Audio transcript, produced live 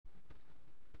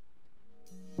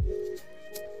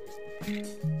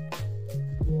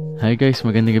Hi guys,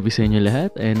 magandang gabi sa inyo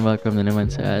lahat and welcome na naman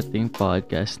sa ating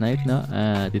podcast night, no?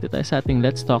 Dito tayo sa ating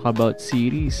Let's Talk About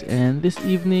series, and this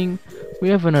evening we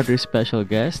have another special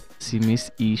guest, si Miss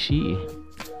Ishi.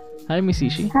 Hi Miss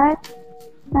Ishi. Hi,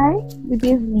 good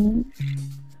evening.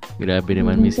 Grabe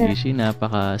naman Miss Ishi,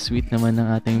 napaka-sweet naman ng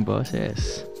ating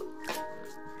boses.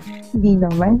 Hindi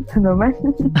naman,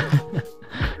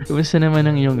 Kumusta naman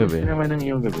ang iyong gabi?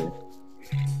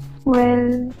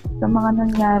 Well, sa mga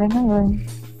nangyari ngayon,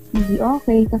 hindi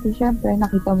okay kasi syempre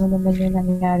nakita mo naman yung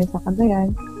nangyari sa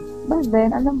Cagayan. But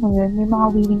then, alam mo yun, may mga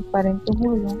willing pa rin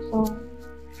tumulong. So,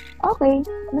 okay.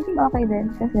 Naging okay din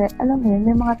kasi alam mo yun,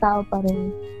 may mga tao pa rin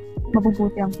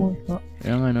mabubuti ang puso.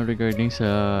 Yung regarding sa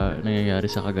nangyayari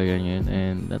sa Cagayan yun,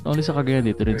 and not only sa Cagayan,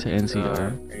 dito rin sa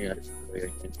NCR.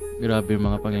 Grabe yung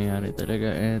mga pangyayari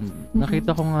talaga, and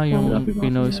nakita ko nga yung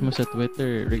pinost mo sa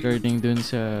Twitter regarding dun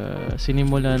sa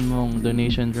sinimulan mong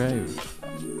donation drive.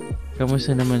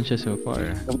 Kamusta naman siya so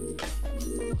far?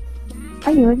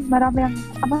 Ayun, marami ang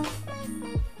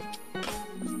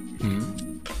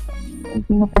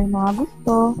sino pa yung mga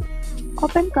gusto.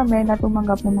 Open kami na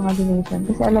tumanggap ng mga donation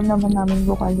kasi alam naman namin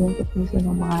bukal yun sa puso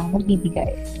ng mga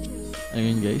nagbibigay.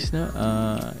 Ayun guys, no?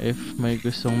 If may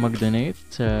gustong mag-donate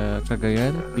sa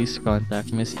Cagayan, please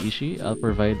contact Miss Ishi. I'll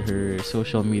provide her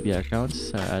social media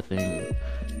accounts sa ating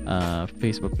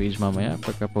Facebook page mamaya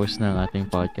pagka-post ng ating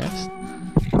podcast.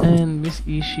 And Miss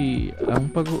Ishi,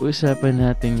 ang pag-uusapan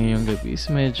natin ngayong gabi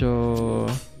is medyo,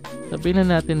 sabihin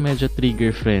na natin medyo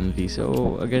trigger friendly.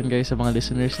 So again guys, sa mga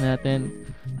listeners natin,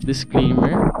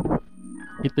 disclaimer,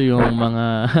 ito yung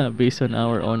mga based on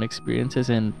our own experiences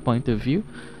and point of view.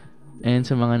 And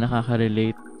sa mga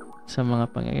nakaka-relate sa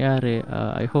mga pangyayari,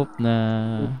 I hope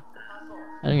na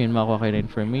makuha kayo ng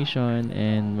information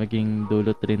and maging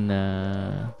dulot rin na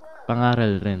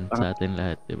pangaral rin sa atin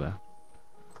lahat, di ba?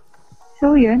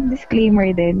 So yun,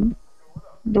 disclaimer din.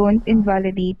 Don't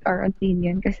invalidate our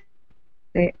opinion kasi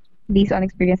based on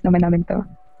experience naman namin to.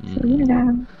 So yun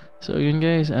lang. So yun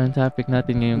guys, ang topic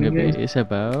natin ngayong gabi is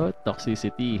about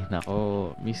toxicity.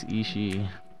 Nako, Miss Ishi.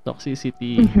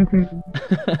 Toxicity.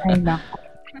 Ay, nako.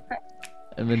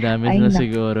 Madami na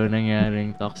siguro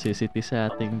nangyaring toxicity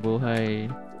sa ating buhay.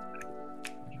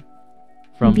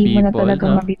 From hindi people, mo na talaga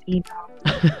mabibitaw.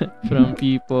 From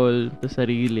people to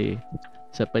sarili,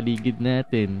 sa paligid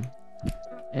natin.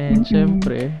 And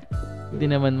syempre,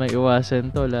 hindi naman maiwasan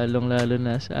to, lalong-lalo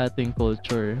na sa ating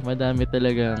culture. Madami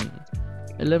talagang,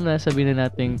 sabihin na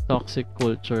nating toxic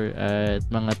culture at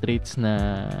mga traits na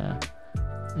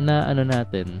ano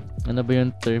natin, ano ba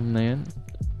yung term na yun?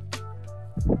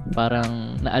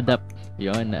 Parang na-adapt.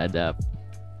 Yun, na-adapt.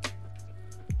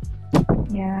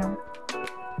 Yeah.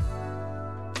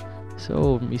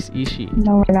 So, Miss Ishi.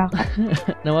 Nawala ka.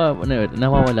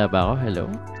 Nawawala ba ako? Hello?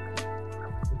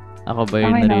 Ako ba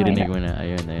yung naririnig mo na?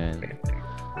 Ayun.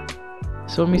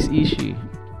 So, Miss Ishi,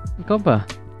 ikaw ba?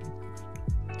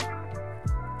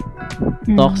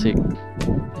 Toxic.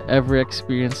 Ever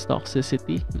experience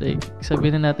toxicity? Like,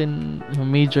 sabihin na natin yung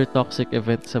major toxic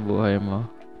event sa buhay mo.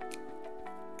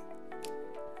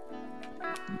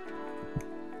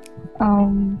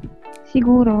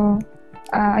 Siguro,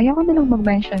 ayoko na lang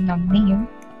mag-mention ng name.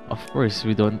 Of course,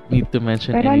 we don't need to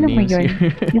mention pero any names here.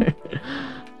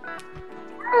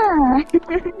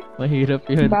 Mahirap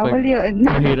yun. Bawal yun.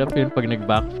 Mahirap yun pag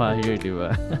nag-backfire, di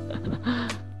ba?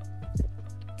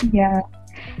 Yeah.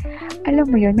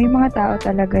 Alam mo yun, may mga tao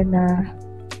talaga na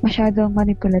masyadong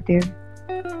manipulative.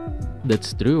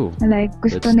 That's true. Like,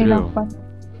 gusto nilang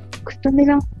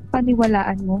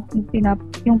paniwalaan mo,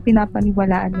 yung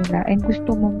pinapaniwalaan nila, and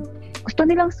gusto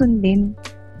nilang sundin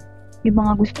yung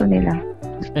mga gusto nila.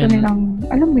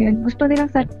 Gusto nilang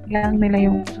sadyang nila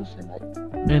yung susunod.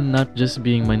 And not just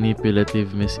being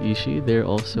manipulative, Miss Ishi, they're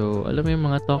also, yung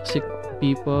mga toxic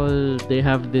people, they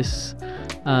have this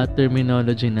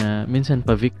terminology na minsan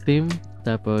pa-victim,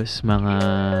 tapos mga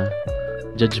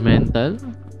judgmental,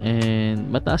 and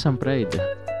mataas ang pride.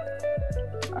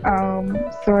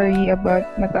 Sorry about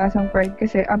mataas ang pride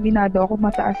kasi aminado ako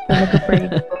mataas talaga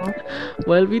pride ko.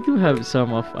 Well, we do have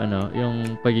some of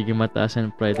yung pagiging mataas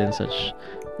ang pride and such.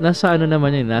 Nasa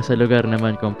naman yun, nasa lugar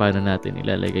naman kung paano natin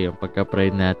ilalagay yung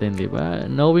pagka-pride natin, di ba?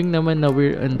 Knowing naman na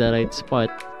we're on the right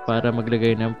spot para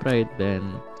maglagay ng pride, then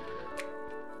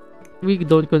we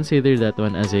don't consider that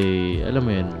one as a,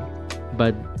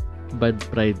 bad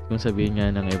pride kung sabihin nga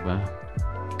ng iba.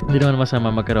 Hindi naman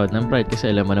masama magkaroon ng pride kasi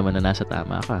alam mo naman na nasa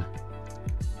tama ka.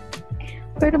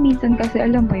 Pero minsan kasi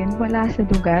alam mo yun, wala sa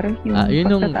lugar yung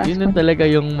yun talaga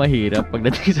yung mahirap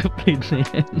pagdating sa pride na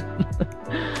yan.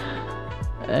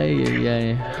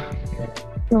 ay.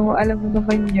 So, alam mo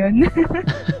naman yun.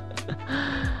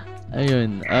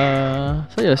 Ayun,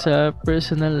 sa'yo, sa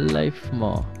personal life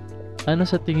mo, ano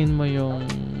sa tingin mo yung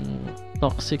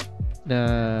toxic na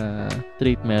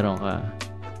trait meron ka?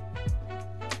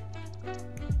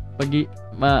 Pag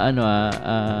maano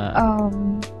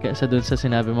kaysa dun sa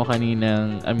sinabi mo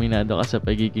kaninang aminado ka sa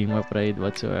pagiging ma-pride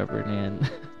whatsoever na yan.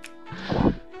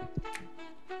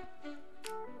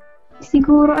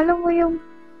 Siguro, alam mo yung,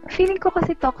 feeling ko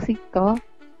kasi toxic to.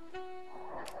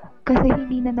 Kasi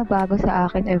hindi na nabago sa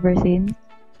akin ever since.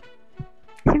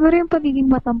 Siguro yung pagiging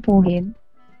matampuhin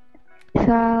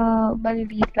sa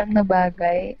maliliit lang na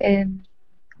bagay and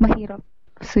mahirap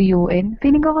suyuin.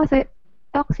 Feeling ko kasi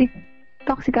toxic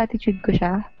attitude ko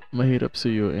siya. Mahirap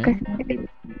suyuin? Kasi,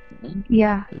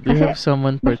 yeah. Do you have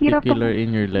someone mahirap particular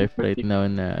in your life right now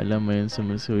na alam mo yun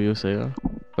sumusuyo sa'yo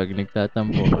pag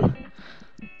nagtatampo ka?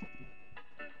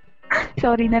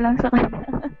 Sorry na lang sa kanya.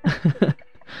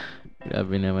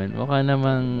 Grabe naman. Mukha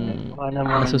namang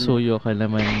nasusuyo ka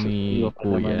naman ni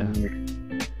Kuya.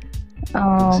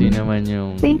 Sino naman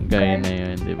yung guy na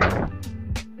yun, di ba?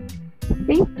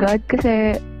 Thank God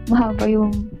kasi mahaba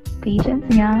yung patience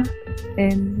niya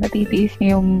and natitiis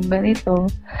niya yung ganito.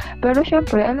 Pero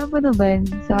syempre, alam mo naman,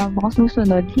 sa mga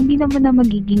susunod, hindi naman na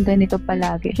magiging ganito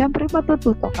palagi. Syempre,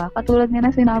 matututo ka. Katulad nga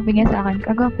na sinabi niya sa akin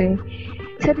kagabi,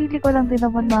 sarili ko lang din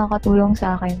naman makakatulong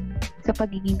sa akin sa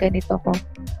pagiging ganito ko.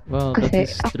 Well, kasi,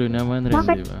 that is true naman rin,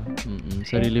 di ba?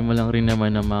 Sarili mo lang rin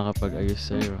naman na makakapag-ayos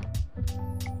sa'yo.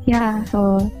 Yeah,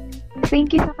 so,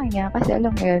 thank you sa kanya kasi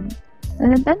alam mo yun,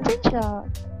 nandun siya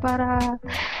para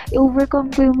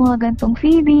i-overcome ko yung mga gantong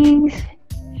feelings.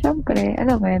 Siyempre,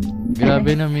 alam mo yun.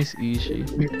 Grabe na Miss Ishi.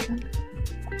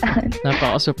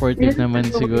 Napaka-supportive naman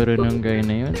siguro ng guy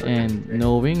na yun, and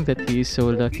knowing that he is so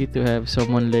lucky to have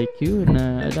someone like you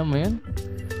na alam mo yun,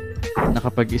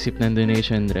 nakapag-isip ng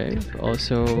donation drive.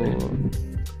 Also,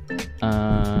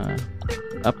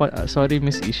 sorry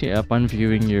Miss Ishi, upon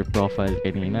viewing your profile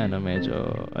kanina, no,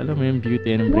 medyo, alam mo yung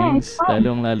beauty and brains,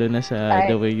 lalong-lalo na sa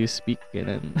the way you speak,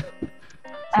 ganun.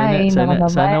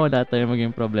 Sana wala tayong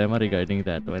maging problema regarding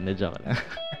that one. Na joke lang.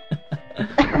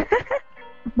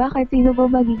 Bakit? Sino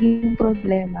ba magiging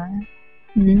problema?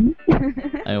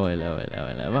 Ay, wala.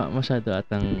 Masyado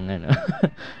atang, ano.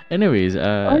 Anyways,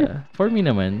 for me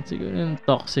naman, siguro yung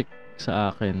toxic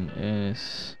sa akin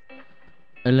is,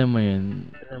 alam mo yun,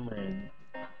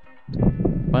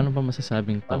 paano pa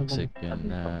masasabing toxic yun?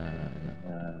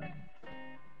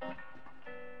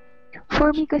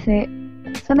 For me kasi,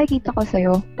 sa nakita ko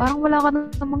sa'yo, parang wala ka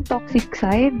namang toxic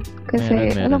side.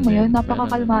 Kasi, meron alam mo yun, din.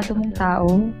 napakakalmado mong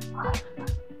tao.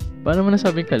 Paano mo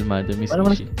nasabing kalmado, Miss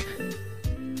Ishi?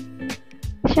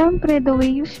 Siyempre, the way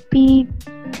you speak,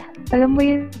 alam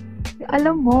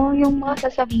mo, yung mga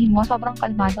sasabihin mo, sobrang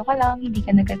kalmado ka lang, hindi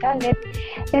ka nagagalit.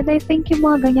 And I think yung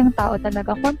mga ganyang tao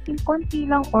talaga, konting-konti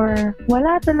lang or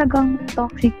wala talagang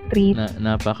toxic trait.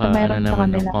 Napaka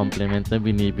naman ng compliment na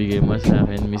binibigay mo sa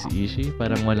akin, Miss Ishi.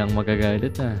 Parang walang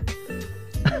magagalit, ha?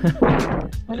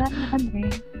 Wala naman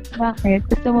eh. Bakit?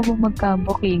 Gusto mo bang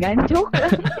magka-bookingan? Joke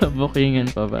lang.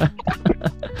 Bookingan pa ba?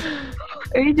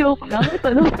 Joke lang. Ito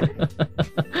naman.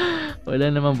 Wala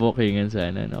namang bookingan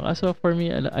sana, no? Kaso for me,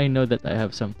 I know that I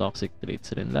have some toxic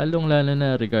traits rin. Lalong-lalo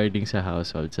na regarding sa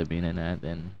household, sabihin na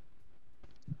natin.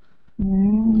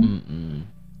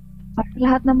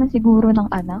 Lahat naman siguro ng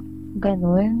anak,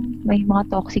 ganun. May mga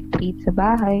toxic traits sa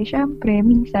bahay. Siyempre,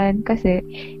 minsan kasi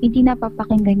hindi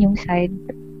napapakinggan yung side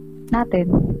natin.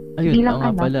 Ayun,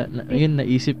 nga pala. Ayun,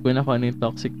 naisip ko na kung ano yung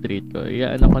toxic trait ko.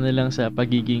 Ano ko na lang sa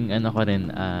pagiging, ko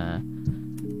rin,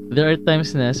 there are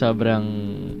times na sobrang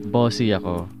bossy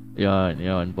ako.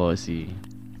 Yon, bossy.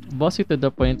 Bossy to the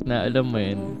point na, alam mo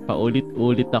yun,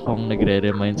 paulit-ulit akong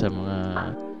nagre-remind sa mga,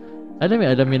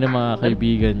 alam mo ng mga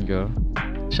kaibigan ko.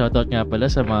 Shoutout nga pala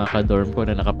sa mga ka-dorm ko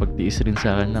na nakapagtiis rin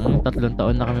sa akin ng 3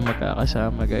 taon na kami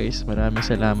magkakasama, guys. Maraming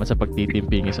salamat sa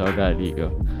pagtitimpingi sa ugali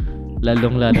ko.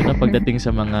 Lalong-lalo na pagdating sa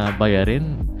mga bayarin.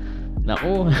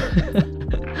 Naku.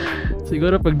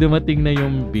 Siguro pag dumating na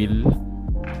yung bill,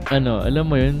 alam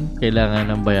mo yun, kailangan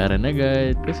ng bayaran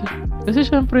agad. Kasi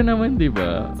syempre naman, di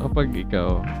ba, kapag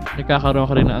ikaw, nagkakaroon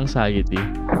ka rin ng anxiety.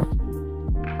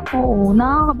 Oo,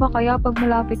 nakakaba kaya pag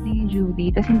malapit na yung due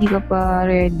date, tas hindi ka pa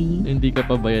ready. Hindi ka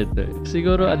pa bayad.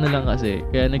 Siguro lang kasi,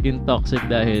 kaya naging toxic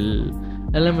dahil,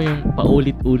 alam mo yung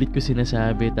paulit-ulit ko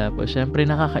sinasabi, tapos syempre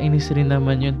nakakainis rin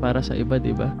naman yun para sa iba,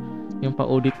 di ba? Yung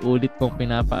paulit-ulit mong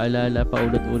pinapaalala,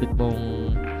 paulit-ulit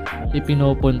mong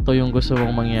ipinopunto yung gusto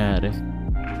mong mangyari.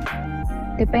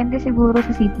 Depende siguro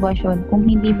sa sitwasyon. Kung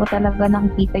hindi mo talaga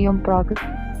nakikita yung progress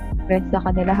sa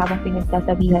kanila habang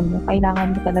pinagsasabihan mo,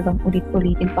 kailangan mo talagang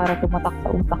ulit-ulitin para tumatak sa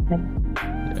utak nila.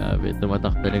 Grabe,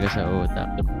 tumatak talaga sa utak.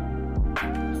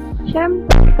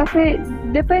 Siyempre, kasi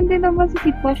depende naman sa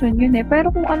sitwasyon yun eh.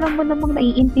 Pero kung alam mo namang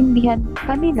naiintindihan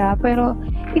ka nila, pero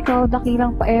ikaw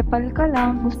dakilang paepal ka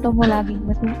lang, gusto mo laging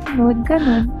masusunod,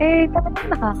 ganun, eh talagang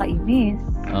nakakainis.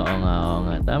 Oo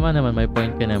nga. Tama naman, may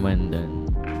point ka naman dun.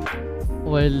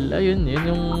 Well, ayun, yun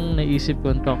yung naisip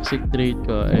kong toxic trait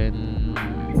ko, and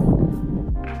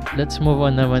let's move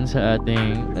on naman sa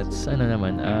ating,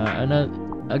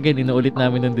 again, inuulit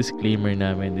namin yung disclaimer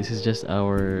namin. This is just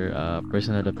our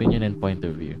personal opinion and point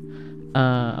of view.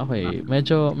 Okay,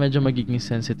 medyo magiging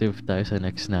sensitive tayo sa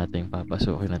next nating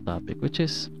papasukin na topic, which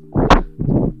is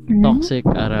toxic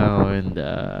around,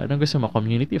 anong gusto mo,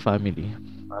 community, family?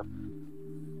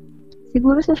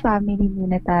 Siguro sa family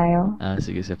muna tayo.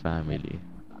 Sige, sa family.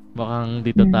 Mukhang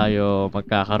dito tayo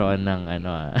magkakaroon ng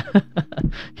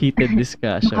heated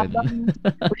discussion.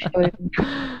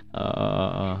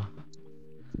 Oo.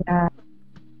 Yeah.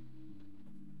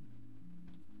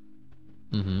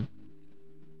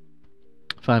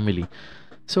 Family.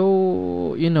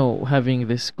 So,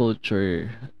 having this culture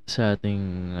sa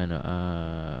ating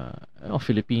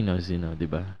Filipinos, 'di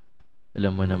ba?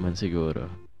 Alam mo naman siguro.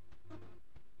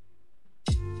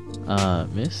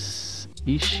 Miss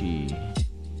Ishi.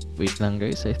 Wait lang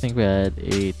guys, I think we had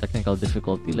a technical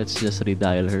difficulty. Let's just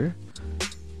redial her.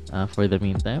 For the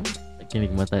meantime,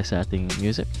 kinig mo tayo sa ating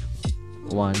music.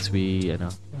 Once we,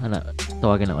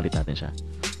 tawagan na ulit natin siya.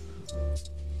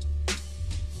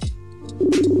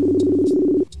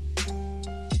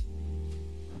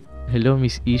 Hello,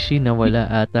 Miss Ishi. Nawala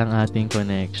ata ang ating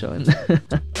connection.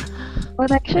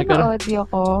 Connection na audio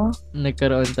ko.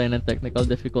 Nagkaroon tayo ng technical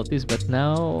difficulties, but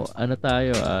now,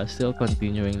 still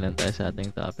continuing lang tayo sa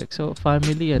ating topic. So,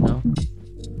 family,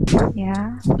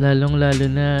 Yeah. Lalong-lalo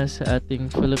na sa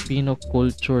ating Filipino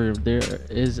culture, there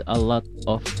is a lot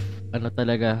of,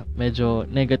 talaga, medyo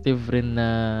negative rin na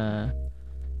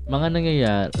mga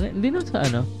nangyayari. Hindi na sa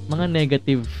mga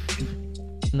negative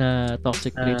na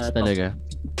toxic traits talaga.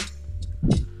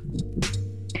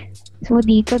 So,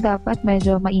 dito dapat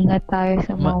medyo maingat tayo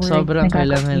sa mga words. Sobrang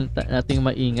kailangan nating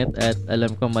maingat, at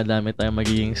alam ko madami tayong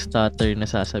magiging stutter na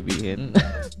sasabihin.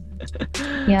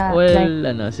 Yeah. Well,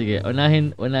 sige,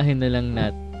 unahin na lang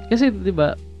kasi 'di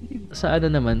ba, sa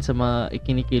naman, sa mga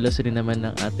ikinikilos rin naman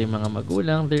ng ating mga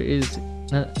magulang,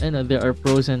 there are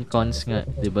pros and cons nga,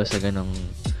 'di ba, sa ganong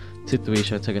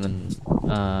situation, sa ganong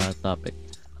topic.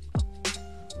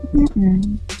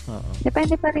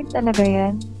 Depende pa rin talaga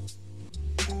yan.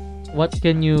 What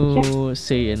can you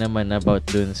say naman about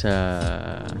dun sa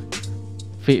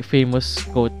famous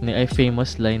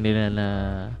line nila na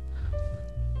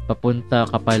papunta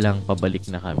ka pa lang,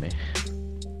 pabalik na kami?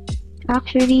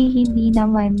 Actually, hindi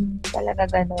naman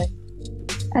talaga ganun.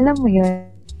 Alam mo yun,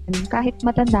 kahit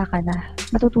matanda ka na,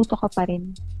 matututo ka pa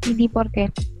rin. Hindi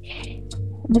porket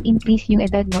nag-increase yung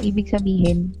edad mo, ibig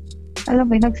sabihin,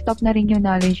 alam mo yun, nag-stop na rin yung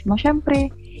knowledge mo.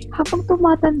 Siyempre, habang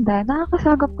tumatanda,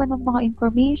 nakakasagap ka ng mga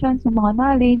information, ng mga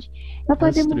knowledge na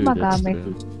pwede mong magamit.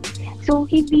 So,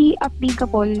 hindi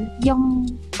applicable yung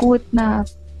quote na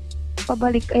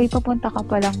papunta ka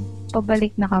pa lang,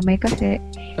 pabalik na kami, kasi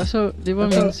kaso, di ba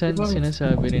minsan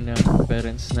sinasabi rin ng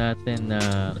parents natin na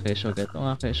kesyo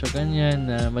ganyan,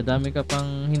 na madami ka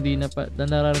pang hindi na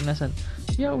nararanasan.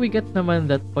 Yeah, we get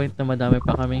naman that point na madami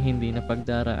pa kaming hindi na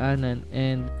pagdaraanan,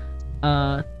 and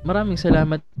maraming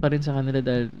salamat pa rin sa kanila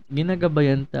dahil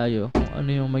ginagabayan tayo kung ano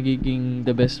yung magiging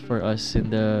the best for us in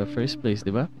the first place,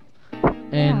 di ba?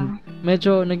 And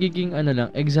medyo nagiging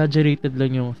exaggerated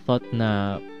lang yung thought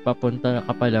na papunta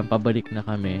ka pa lang, pabalik na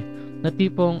kami. Na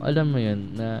tipong, alam mo yun,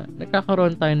 na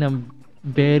nagkakaroon tayo ng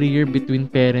barrier between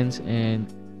parents and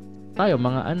tayo,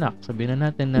 mga anak. Sabihin na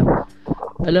natin na,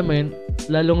 alam mo yun,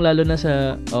 lalong-lalo na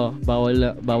sa,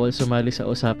 bawal sumali sa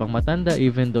usapang matanda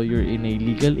even though you're in a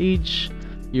legal age,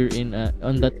 you're in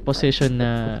on that position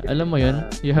na, alam mo yun,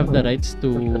 you have the rights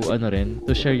to,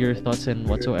 to share your thoughts and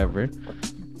whatsoever.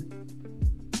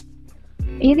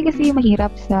 Yun kasi yung mahirap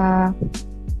sa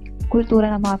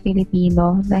kultura ng mga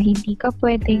Pilipino, na hindi ka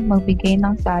pwedeng magbigay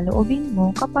ng saloobin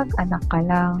mo kapag anak ka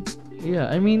lang.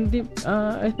 Yeah, I mean,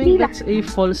 I think that's a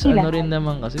false rin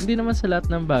naman kasi. Hindi naman sa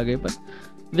lahat ng bagay, but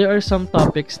there are some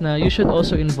topics na you should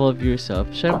also involve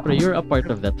yourself. Syempre, you're a part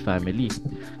of that family.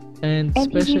 And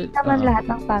hindi naman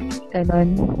lahat ng family ganun.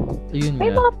 Yun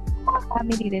may mga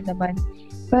family din naman.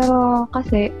 Pero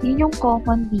kasi, yun yung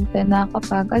common dito na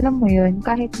kapag, alam mo yun,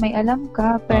 kahit may alam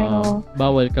ka, pero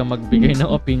bawal ka magbigay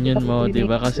ng opinion mo, di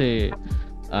ba? Kasi,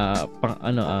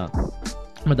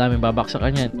 madaming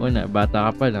babaksakan yan. Una,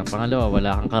 bata ka pa lang. Pangalawa,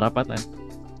 wala kang karapatan.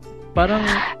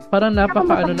 Parang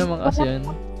napaka naman kasi yan.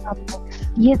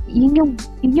 yun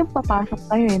yung papasok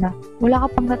sa'yo na wala ka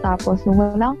pang natapos. So,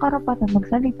 wala kang karapatan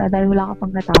magsalita dahil wala ka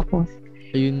pang natapos.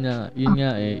 Yun nga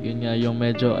yung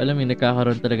medyo, alam mo,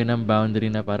 nagkakaroon talaga ng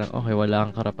boundary na parang, okay, wala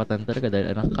kang karapatan talaga dahil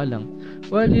anak ka lang.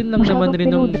 Well, yun lang naman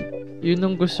rin yun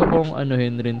nung gusto kong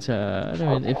anuhin rin sa,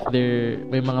 if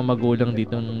may mga magulang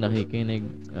dito nakikinig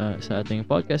sa ating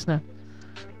podcast na,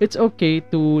 it's okay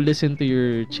to listen to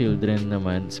your children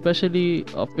naman. Especially,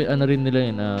 rin nila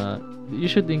yun, you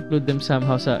should include them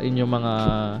somehow sa inyong mga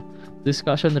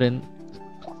discussion rin.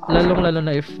 Lalong-lalo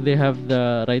na if they have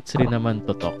the rights rin naman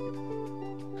to talk.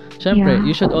 Siyempre,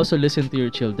 you should also listen to your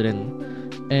children.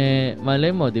 Malay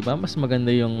mo, di ba? Mas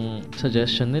maganda yung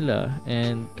suggestion nila.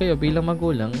 And kayo bilang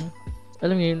magulang,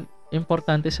 alam niyo yun,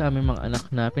 importante sa aming mga anak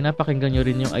na pinapakinggan nyo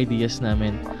rin yung ideas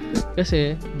namin.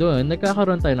 Kasi doon,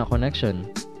 nagkakaroon tayo ng connection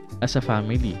as a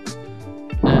family.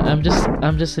 I'm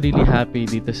just really happy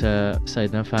dito sa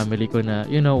side ng family ko na,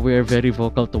 we are very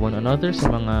vocal to one another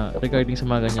sa mga, regarding sa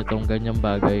mga ganyang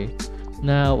bagay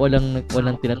na walang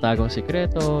tinatagong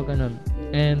sikreto, ganun.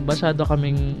 And masyado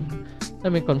kaming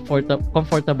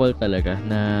comfortable talaga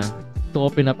na to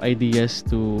open up ideas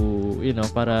to,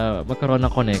 para magkaroon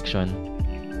ng connection.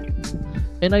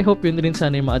 And I hope yun rin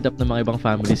sana yung ma-adapt ng mga ibang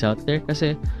families out there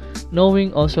kasi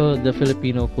knowing also the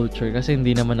Filipino culture kasi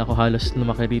hindi naman ako halos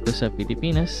lumaki dito sa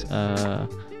Pilipinas.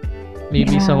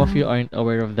 Maybe some of you aren't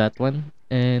aware of that one.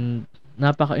 And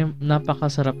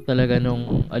napakasarap talaga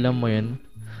nung, alam mo yun,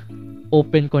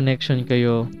 open connection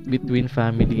kayo between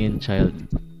family and child.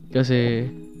 Kasi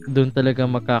doon talaga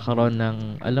magkakaroon ng,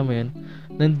 alam mo yun,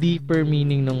 ng deeper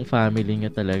meaning ng family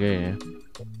nga talaga eh.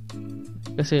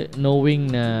 Kasi knowing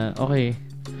na, okay,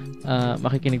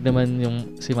 makikinig naman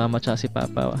yung si mama tsaka si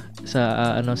papa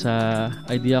sa sa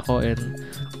idea ko, and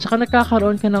tsaka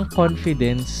nagkakaroon ka ng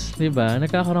confidence, 'di ba?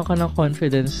 Nagkakaroon ka ng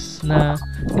confidence na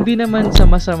hindi naman sa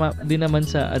masama, hindi naman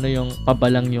sa yung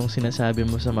pabalang yung sinasabi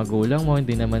mo sa magulang mo,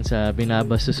 hindi naman sa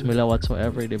binabastos mo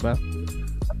whatsoever, 'di ba?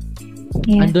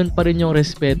 Yeah. Andun pa rin yung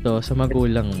respeto sa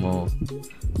magulang mo.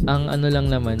 Ang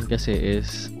lang naman kasi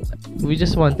is we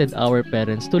just wanted our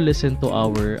parents to listen to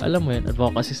our, alam mo yun,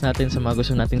 advocacies natin sa mga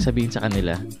gusto natin sabihin sa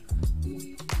kanila.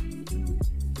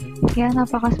 Kaya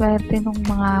napakaswerte ng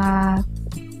mga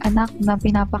anak na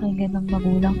pinapakinggan ng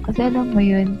magulang. Kasi alam mo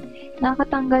yun,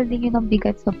 nakakatanggal din yun ng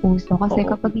bigat sa puso. Kasi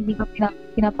kapag hindi ka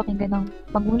pinapakinggan ng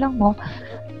magulang mo,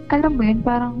 alam mo yun,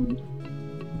 parang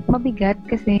mabigat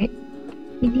kasi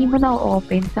hindi mo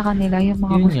na-open sa kanila yung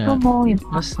mga gusto mo, yung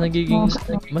mga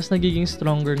mas nagiging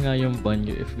stronger nga yung bond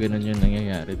if ganun yung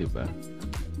nangyayari, di ba?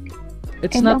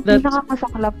 It's and not that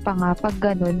pinakakasaklap pa nga pag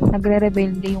ganun,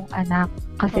 nagre-rebelde yung anak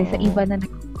kasi sa iba na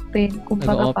nag-open, kumbaga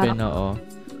nag-open, oo.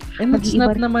 And it's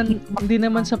not naman, hindi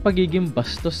naman sa pagiging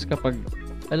bastos kapag,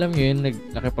 alam mo yun,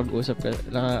 nakipag-usap ka,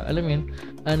 alam mo yun,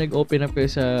 nag-open up kayo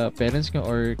sa parents nyo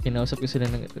or kinausap ko sila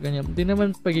ng ganyan. Hindi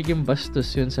naman pagiging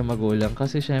bastos yun sa magulang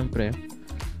kasi syempre,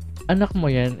 anak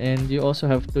mo yan and you also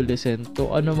have to listen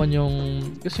to ano man yung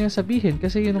gusto niya sabihin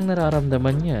kasi yun ang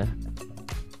nararamdaman niya.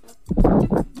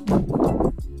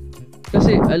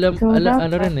 Kasi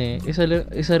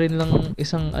isa rin lang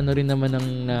isang rin naman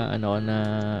ng na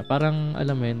parang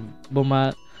alam mo yun,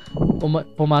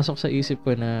 pumasok sa isip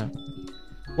ko na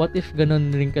what if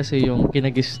ganun rin kasi yung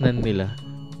kinagisnan nila,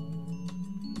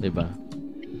 'di ba?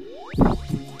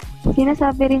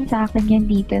 Sinasabi rin sa akin yan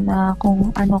dito na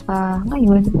kung ano ka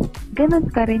ngayon, ganun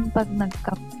ka rin pag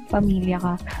nagka-pamilya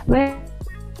ka. Well,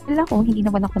 ako, hindi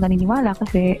naman ako naniniwala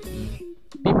kasi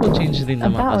people change rin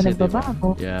naman kasi, diba?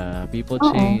 Yeah, people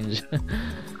change.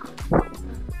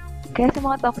 Kaya sa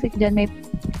mga toxic dyan,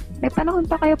 may panahon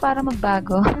pa kayo para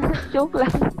magbago. Joke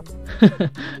lang.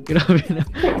 Grabe na.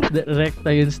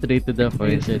 Direkta yun, straight to the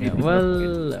point.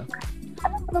 Well,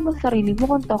 alam mo naman sarili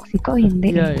mo kung toxic o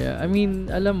hindi. Yeah. I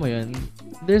mean, alam mo yun,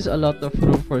 there's a lot of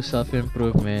room for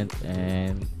self-improvement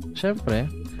and syempre,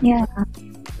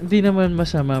 hindi naman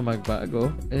masama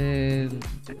magbago. And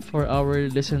for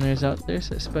our listeners out there,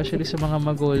 especially sa mga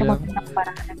magulang,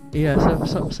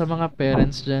 sa mga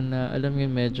parents dyan na alam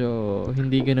yun, medyo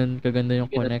hindi ganun kaganda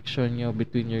yung connection nyo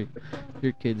between your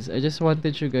kids. I just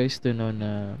wanted you guys to know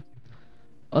na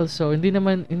also, hindi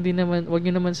naman, wag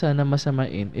niyo naman sana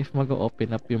masamain if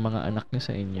mag-open up yung mga anak niyo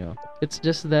sa inyo. It's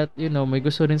just that, may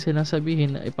gusto rin silang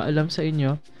sabihin na ipaalam sa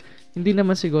inyo. Hindi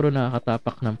naman siguro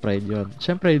nakakatapak ng pride yun.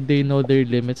 Siyempre, they know their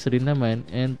limits rin naman,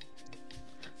 and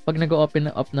pag nag-open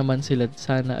up naman sila,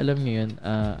 sana, alam niyo yun,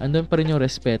 andun pa rin yung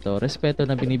respeto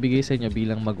na binibigay sa inyo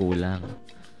bilang magulang.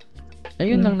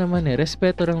 Ayun lang naman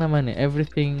respeto lang naman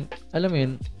everything, alam mo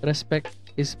yun, respect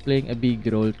is playing a big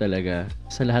role talaga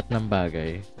sa lahat ng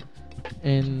bagay.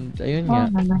 And ayun nga.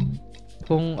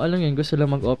 kung alam yun, gusto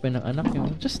lang mag-open ng anak nyo,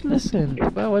 just listen,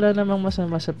 diba? Wala namang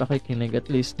masama sa pakikinig. At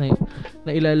least na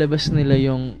ilalabas nila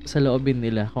yung sa loobin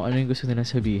nila kung ano yung gusto nilang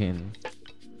sabihin.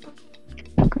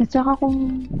 At saka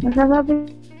kung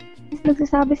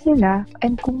nagsasabi sila,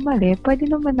 and kung mali, pwede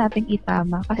naman nating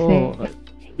itama. Kasi,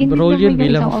 hindi role naman yun yung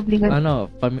bilang isang obligasyon.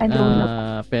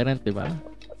 parent, diba?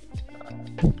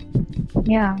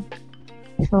 Yeah.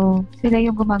 So, sila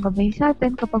yung gumagabay sa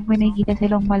atin kapag may nakikita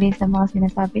silang mali sa mga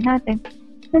sinasabi natin.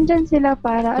 Nandyan sila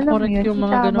para, alam mo yun, yung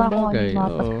mga ganong itama kung ano bagay. yung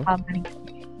mga pagkakamali.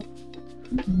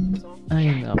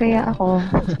 Ay, nako. Kaya ako,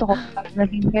 gusto ko, pag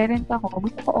naging parent ako,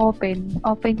 gusto ko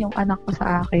open yung anak ko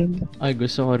sa akin. Ay,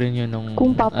 gusto ko rin yun nung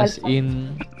Kung as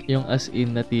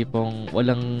in na tipong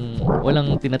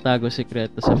walang tinatago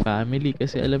sekreto sa family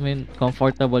kasi alam mo yun,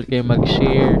 comfortable kayo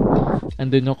mag-share.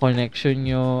 Andun yung connection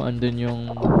nyo, andun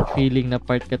yung feeling na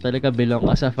part ka talaga, belong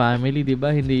ka sa family, di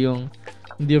ba? Hindi yung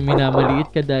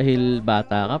minamaliit ka dahil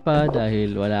bata ka pa,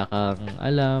 dahil wala kang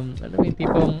alam. Alam mo yung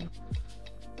tipong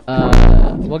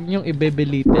wag niyong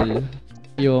ibebelittle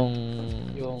yung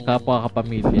kapwa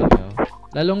kapamilya nyo.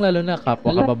 Lalong-lalo na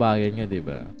kapwa kababayan nyo, di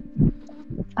ba?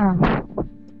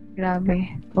 Grabe.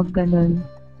 Wag ganun.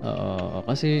 Oo.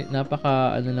 Kasi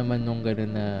napaka naman nung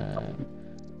ganun na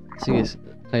sige,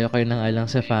 kayo na nga lang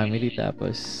sa family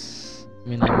tapos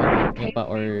minamaliit nyo pa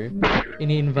or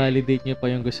ini-invalidate nyo pa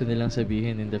yung gusto nilang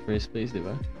sabihin in the first place, di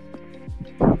ba?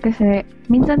 Kasi,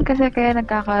 minsan kasi kaya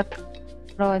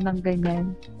nagkakaroon ng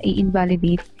ganyan,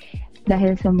 i-invalidate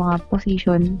dahil sa mga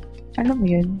position, ano mo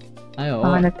yun? Ay, oo.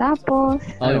 Mga natapos.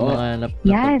 Yung mga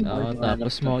yan.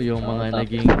 Tapos mo, yung mga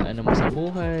naging mo sa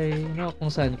buhay,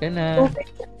 kung saan ka na.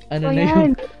 Ano na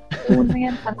yan. Una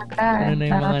yan talaga. Ano na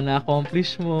yung mga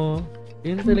na-accomplish mo.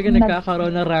 Yun talaga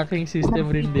nagkakaroon ng ranking system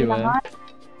rin, di ba?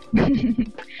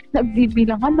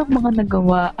 Nagbibilangan ng mga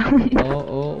nagawa.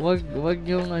 Oo, wag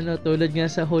yung tulad nga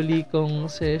sa huli kong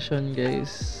session,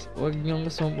 guys. Wag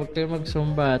kayo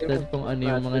magsumbatan kung ano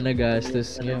yung mga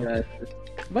nagastos nyo.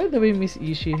 By the way, Miss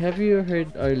Ishi, have you heard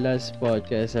our last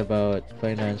podcast about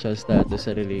financial status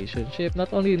sa relationship? Not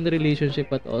only in the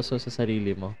relationship, but also sa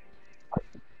sarili mo.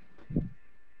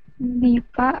 Hindi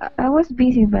pa. I was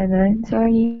busy ba nun?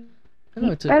 Sorry.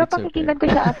 Pero pakikinggan ko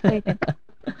siya after that.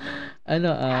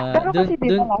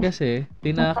 Doon kasi,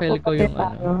 tinakil ko yung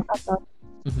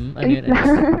ano yun?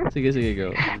 Sige,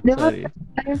 go. Sorry.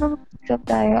 Mag-usap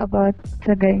tayo about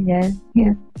sa ganyan.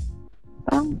 Yeah.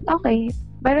 Okay.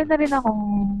 Meron na rin akong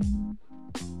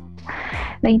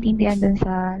naintindihan dun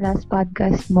sa last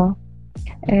podcast mo.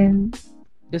 And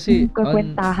kasi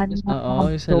kakwentahan mo.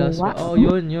 Yung sa last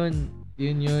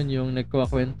yun yung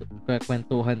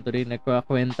nagkakwentuhan to rin,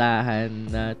 nagkakwentahan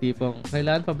na tipong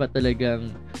kailangan pa ba talagang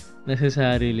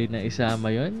necessarily na isama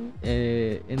yun?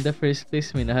 In the first place,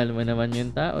 minahal mo naman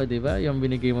yung tao, di ba? Yung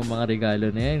binigay mo mga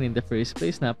regalo na yan, in the first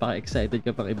place, napaka-excited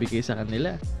ka pang ibigay sa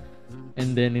kanila.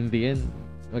 And then in the end,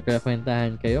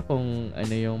 magkakwentahan kayo kung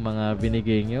ano yung mga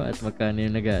binigay nyo at magkano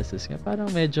yung nagastos nga.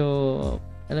 Parang medyo,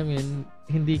 alam yun,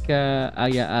 hindi ka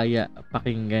aya-aya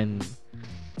pakinggan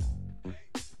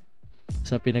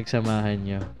sa pinagsamahan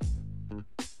nyo.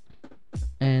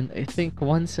 And I think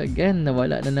once again,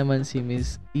 nawala na naman si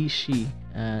Miss Ishi.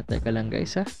 Teka lang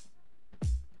guys ha.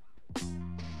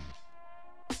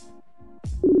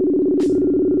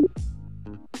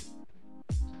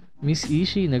 Miss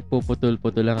Ishi,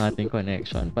 nagpuputol-putol ang ating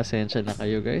connection. Pasensya na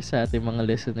kayo guys sa ating mga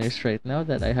listeners right now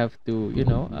that I have to,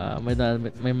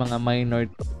 may mga minor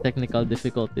technical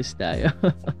difficulties tayo.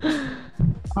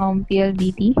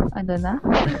 PLDT? Ano na?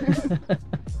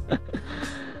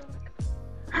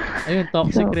 Ayun,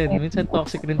 toxic rin. Minsan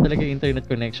toxic rin talaga yung internet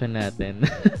connection natin.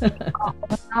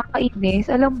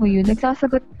 Nakakainis. Alam mo yun,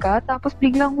 nagsasagot ka, tapos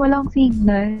biglang walang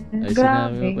signal. Ay,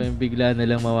 grabe. Sinabi mo pa yung bigla na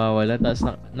lang mawawala. Tapos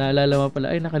naalala mo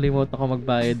pala, nakalimutan ko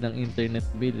magbayad ng internet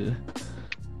bill.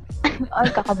 Ay,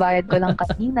 kakabayad ko lang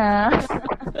kanina.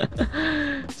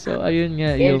 So, ayun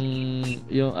nga,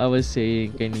 yung I was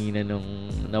saying kanina nung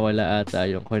nawala ata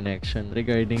yung connection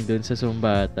regarding dun sa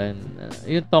sumbatan.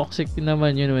 Yung toxic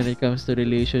naman yun when it comes to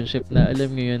relationship na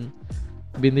alam nyo yun,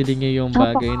 binili nyo yung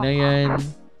bagay na yan,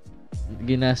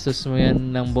 ginastos mo yan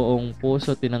ng buong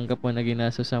puso, tinanggap mo na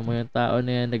ginastos mo yung tao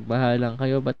na yan, nagbahalang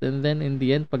kayo, but then in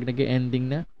the end, pag nag-ending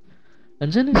na,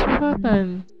 andyan yung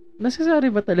sumbatan. Necessary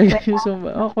ba talaga yung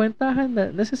kwentahan na?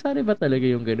 Necessary ba talaga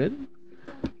yung ganun?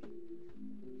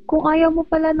 Kung ayaw mo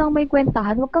pala nang may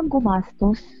kwentahan, huwag kang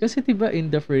gumastos. Kasi diba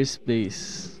in the first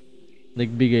place,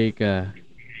 nagbigay ka.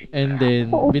 And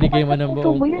then, binigay mo ng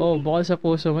buong, bukal sa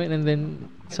puso mo yun. And then,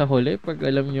 sa huli, pag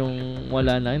alam yung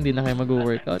wala na, hindi na kayo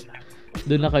mag-workout,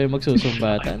 doon na kayo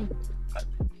magsusumbatan.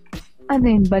 Ano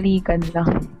yun, balikan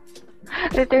lang.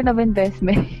 Return of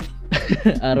investment.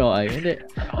 ROI. Hindi.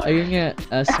 Ayun nga,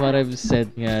 as what I've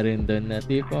said nga rin doon na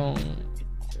tipong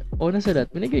una sa lahat,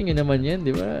 binigay nyo naman yan,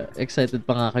 di ba? Excited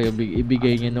pa nga kayo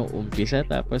ibigay nyo nung umpisa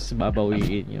tapos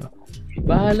babawiin nyo.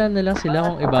 Bahala na lang sila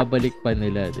kung ibabalik pa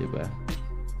nila, di ba?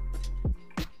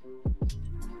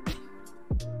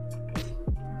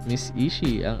 Miss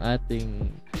Ishi, ang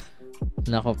ating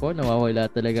nako po,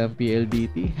 nawawala talaga ang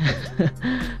PLDT.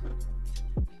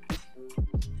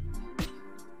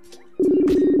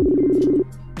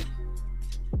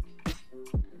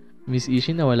 Miss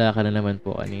Ishi, nawala ka na naman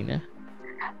po kanina.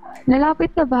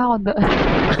 Nalapit na ba ako doon?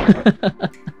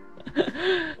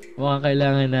 Mukhang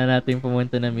kailangan na natin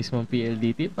pumunta na mismong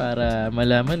PLDT para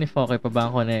malaman if okay pa ba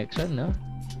ang connection, no?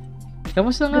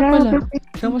 Kamusta nga pala?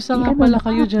 Kamusta nga pala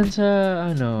kayo dyan sa,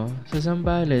 sa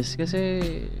Zambales? Kasi,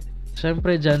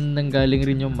 syempre dyan nanggaling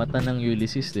rin yung mata ng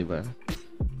Ulysses, di ba?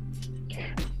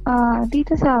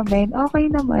 Dito sa amin, okay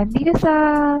naman. Dito sa,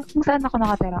 kung saan ako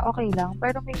nakatira, okay lang.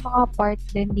 Pero may mga part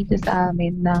din dito sa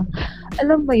amin na,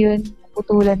 alam mo yun,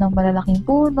 putulan ng malalaking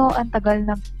puno, ang tagal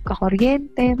ng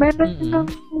kakuryente. Meron ng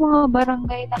mga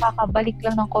barangay nakakabalik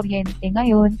lang ng kuryente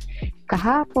ngayon,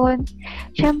 kahapon.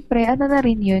 Siyempre, ano na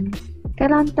rin yun,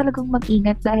 kailangan talagang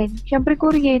mag-ingat dahil siyempre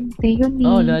kuryente yun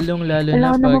eh. Lalong-lalo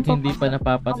na pag hindi pa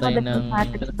napapatay ng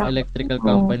electrical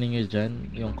company nyo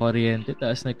dyan, yung kuryente,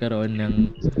 taas nagkaroon ng,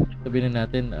 sabihin na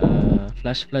natin,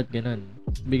 flash flood, ganun.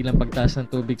 Biglang pagtaas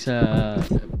ng tubig sa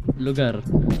lugar.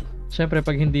 Siyempre,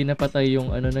 pag hindi napatay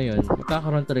yung na yun,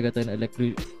 magkakaroon talaga tayo ng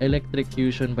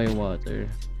electrocution by water.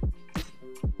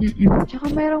 Tsaka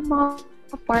merong mga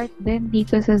part din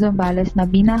dito sa Zambales na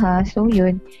binaha. So,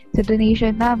 yun, sa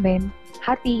donation namin,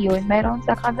 hati yun. Meron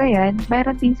sa Cagayan,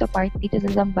 meron din sa part dito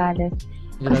sa Zambales.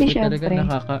 Kasi syempre,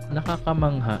 talaga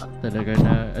nakakamangha talaga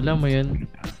na, alam mo yun,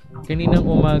 kaninang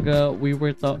umaga,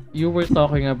 you were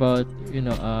talking about,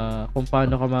 kung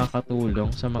paano ka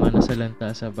makakatulong sa mga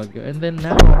nasalanta sa bagyo. And then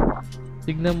now,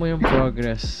 tignan mo yung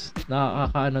progress.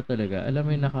 Nakakaano talaga. Alam mo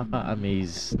yung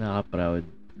nakaka-amaze, nakaka-proud.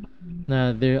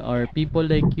 Na there are people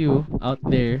like you out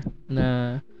there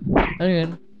na,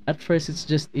 at first it's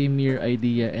just a mere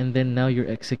idea and then now you're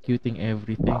executing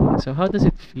everything. So how does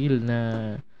it feel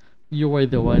na you were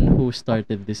the one who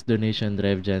started this donation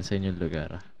drive dyan sa inyong lugar?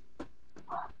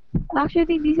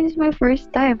 Actually, this is my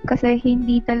first time kasi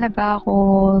hindi talaga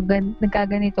ako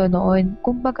nagkaganito noon.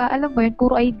 Kumbaga, alam mo yun,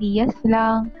 puro ideas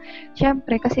lang.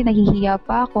 Siyempre, kasi nahihiya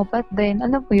pa ako. But then,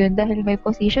 alam mo yun, dahil may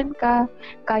position ka,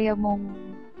 kaya mong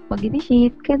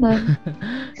mag-initiate, ganun.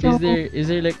 So, is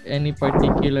there like any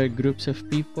particular groups of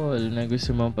people na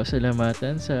gusto mong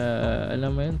pasalamatan sa,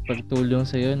 alam mo yun, pagtulong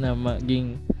sa'yo na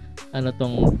maging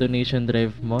tong donation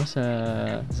drive mo sa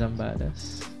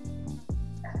Zambales?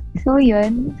 So,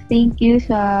 yun. Thank you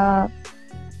sa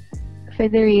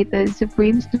Federated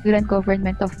Supreme Student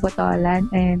Government of Botolan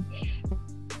and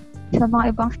sa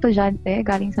mga ibang estudyante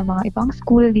galing sa mga ibang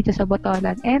school dito sa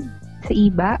Botolan and sa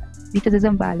IBA dito sa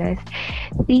Zambales.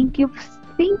 Thank you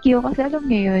kasi alam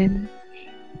niyo yun,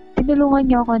 tinulungan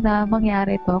niyo ako na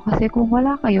mangyari to kasi kung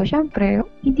wala kayo, syempre,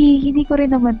 hindi ko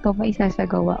rin naman to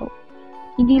maisasagawa.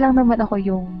 Hindi lang naman ako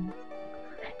yung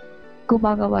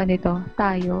gumagawa nito,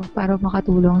 tayo, para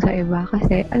makatulong sa iba.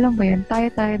 Kasi, alam mo yun,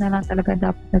 tayo-tayo na lang talaga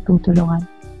dapat natutulungan.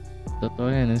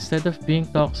 Totoo yan. Instead of being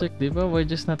toxic, di ba, why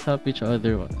just not help each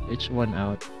one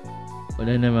out?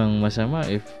 Wala namang masama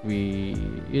if we,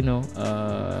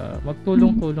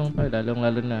 magtulong-tulong tayo,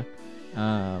 lalong-lalo na.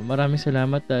 Maraming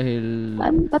salamat dahil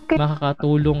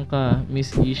makakatulong ka,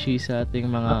 Miss Ishi, sa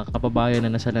ating mga kababayan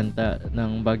na nasalanta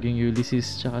ng bagyong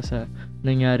Ulysses tsaka sa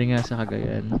nangyari nga sa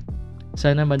Cagayan.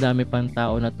 Sana madami pang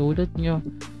tao na tulad nyo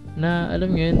na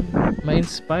alam nyo yun,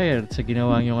 ma-inspired sa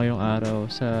ginawa nyo ngayong araw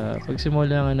sa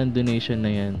pagsimula nga ng donation na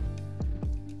yan.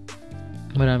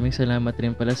 Maraming salamat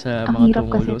rin pala sa mga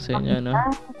tumulong sa inyo, no?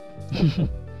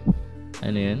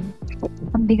 Ano yun?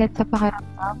 Ang bigat sa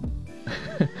pakiramdam.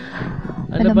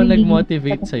 Ano ba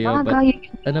nag-motivate sa'yo?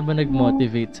 Ano ba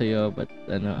nag-motivate sa'yo? But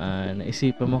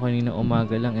naisipan mo kanina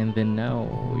umaga lang and then now,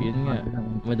 yun nga,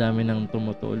 madami nang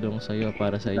tumutulong sa'yo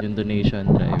para sa inyong donation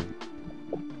drive.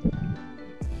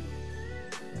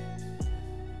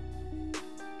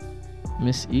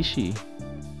 Miss Ishi,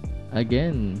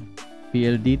 again,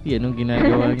 PLDT, anong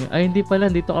ginagawa niyo? Ay, hindi pala,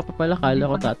 dito ka pa pala.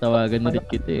 Kala ko tatawagan ulit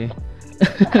kita eh.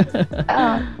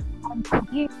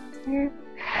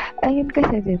 Ayun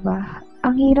kasi, diba?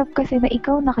 Ang hirap kasi na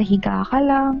ikaw nakahiga ka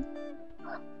lang.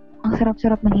 Ang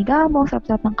sarap-sarap ng higa mo,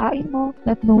 sarap-sarap ng kain mo,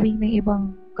 not knowing ng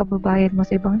ibang kababayan mo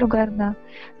sa ibang lugar na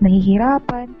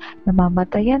nahihirapan,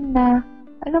 namamatayan na.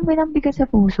 Alam mo yun, ang bigat sa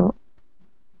puso.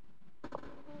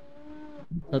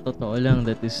 Sa totoo lang,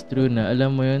 that is true na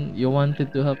alam mo yun, you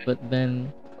wanted to help but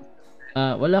then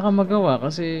wala kang magawa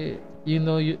kasi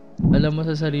alam mo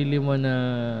sa sarili mo na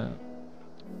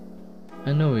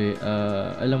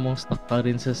alam mo stuck ka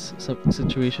rin sa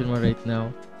situation mo right now.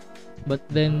 But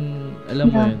then, alam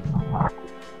mo Yeah. yun,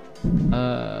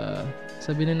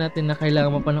 sabihin na natin na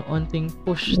kailangan mo pa ng onting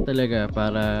push talaga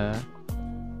para,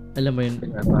 alam mo yun,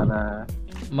 para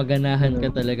maganahan ka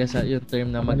talaga sa yung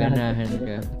term na maganahan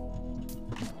ka.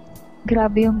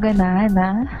 Grabe yung ganahan,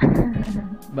 ha?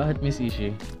 Bakit, Miss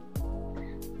Ishi?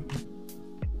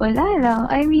 Wala lang.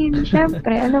 I mean,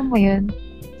 syempre, alam mo yun,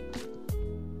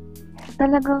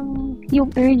 talagang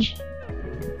yung urge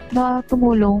na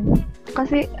tumulong.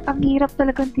 Kasi ang hirap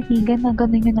talagang titigan na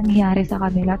ganun yung nangyayari sa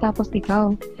kanila. Tapos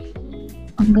ikaw,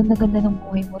 ang ganda-ganda ng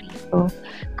buhay mo rito.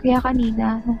 Kaya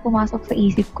kanina, nung pumasok sa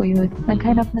isip ko yun,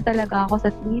 naghanap na talaga ako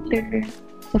sa Twitter,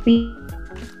 sa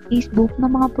Facebook, na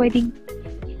mga pwedeng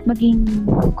maging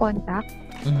contact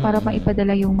para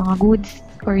maipadala yung mga goods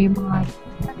or yung mga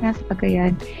nasa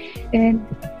Cagayan. And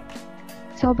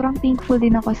sobrang thankful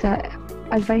din ako sa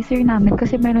advisor namin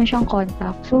kasi meron siyang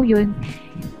contact. So yun,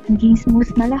 naging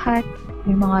smooth na lahat.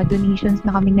 May mga donations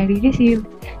na kami nare-receive.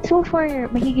 So far,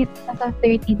 mahigit nasa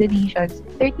 30 donations.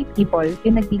 30 people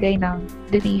yung nagbigay ng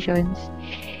donations.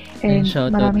 And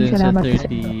shout out maraming din sa salamat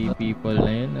 30 people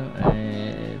na yun. No?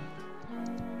 And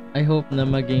I hope na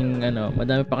maging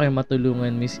madami pa kayong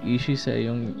matulungan, Miss Ishi, sa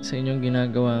inyong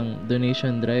ginagawang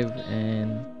donation drive.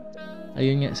 And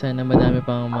ayun nga, sana madami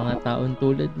pang mga taon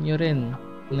tulad nyo rin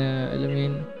na alam mo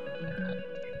yun,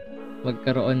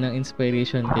 magkaroon ng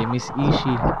inspiration kay Miss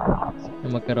Ishi na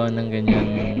magkaroon ng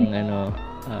ganyang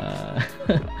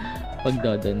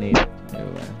pagdodonate,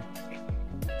 diba?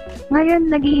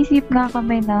 Ngayon, nag-iisip nga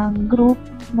kami ng group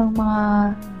ng mga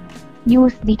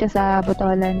youth dito sa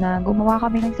Botolan na gumawa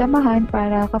kami ng samahan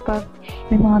para kapag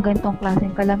may mga ganitong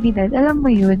klaseng kalamidad, alam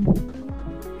mo yun,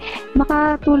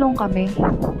 makatulong kami.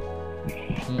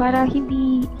 Para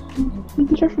hindi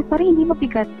kasi parang hindi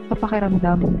mabigat sa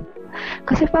pakiramdam.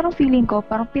 Kasi parang feeling ko,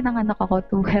 parang pinanganak ako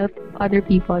to help other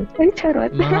people. Ay,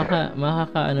 charot.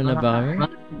 Makakaano na ba kami?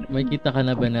 May kita ka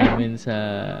na ba namin sa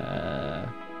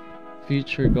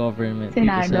future government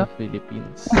Senado dito sa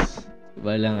Philippines?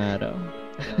 Balang araw.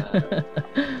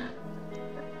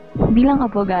 Bilang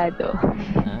abogado.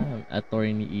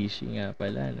 Attorney Ishi nga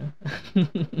pala, no?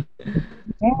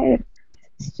 Yes.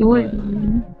 Soon.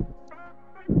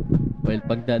 Well,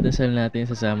 pagdadasal natin,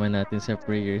 sasama natin sa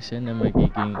prayers yan na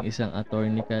magiging isang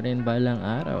attorney ka rin balang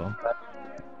araw.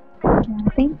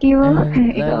 Thank you.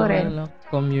 Ikaw rin.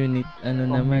 Community,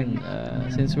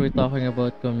 since we're talking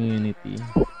about community,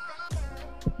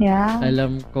 yeah,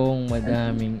 alam kong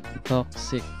madaming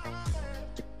toxic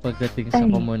pagdating sa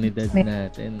komunidad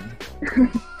natin.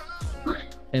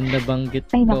 And nabanggit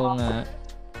ko nga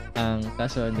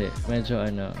kaso hindi, medyo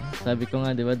sabi ko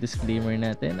nga, di ba, disclaimer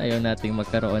natin, ayaw nating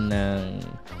magkaroon ng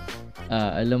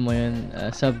alam mo yun,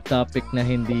 subtopic na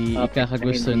hindi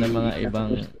ikakagusto ng mga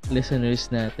ibang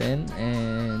listeners natin,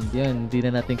 and yun, hindi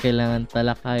na natin kailangan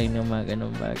talakayin ng mga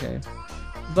ganong bagay.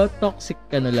 About toxic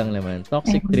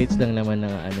toxic traits lang naman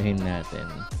ang anuhin natin.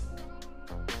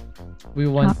 We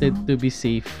wanted to be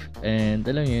safe and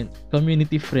alam yun,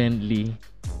 community friendly,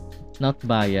 not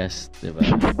biased, di ba?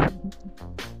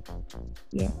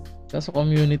 Yeah. Kaso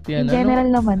community, in general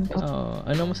naman po.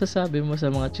 Ano masasabi mo sa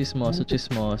mga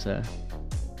chismosa?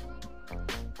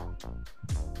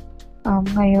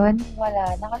 Ngayon, wala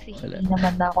na kasi hindi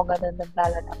naman na ako ganun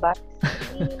naglalabas.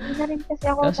 Hindi na rin kasi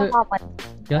ako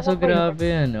Kaso grabe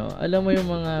alam mo yung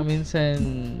mga minsan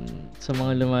sa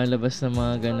mga lumalabas na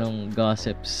mga ganong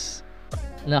gossips,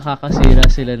 nakakasira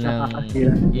sila ng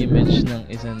image ng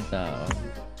isang tao.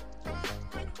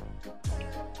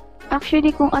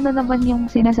 Actually, kung ano naman yung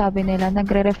sinasabi nila,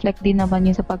 nagre-reflect din naman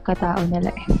yun sa pagkatao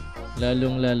nila eh.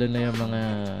 Lalong-lalo na yung mga,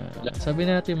 sabi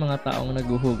natin mga taong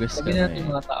naghuhugas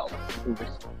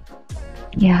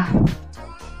Yeah.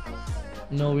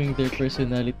 Knowing their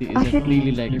personality isn't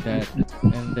really like that.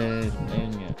 And then,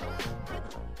 ayun nga.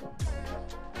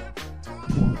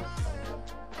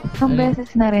 Isang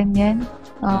beses na rin yan.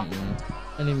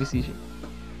 Ano yung musician?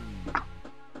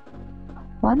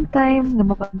 One time,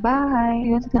 lumabas bahay,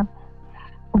 yun lang.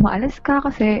 Umaalis ka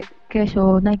kasi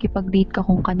kesyo nakikipag-date ka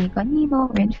kung kani-kanino,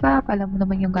 in fact, alam mo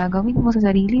naman yung gagawin mo sa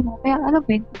sarili mo. Kaya alam mo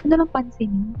yun, ano lang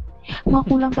pansinin. Mga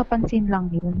kulang sa pansin lang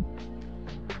yun.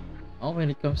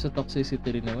 When it comes to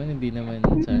toxicity rin naman, hindi naman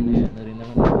sana yan na rin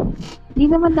naman. Hindi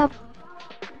naman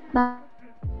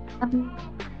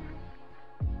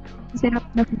sarap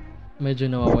na. Medyo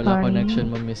nawawala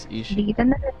connection mo, Miss Ishi. Hindi kita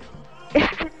na.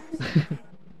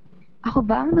 Ako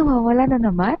ba ang nawawala na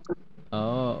naman?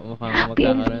 Oo, mukhang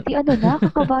magkakaroon. PLDT ano na,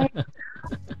 kakabayan.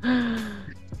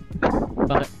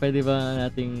 Pwede ba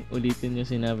nating ulitin yung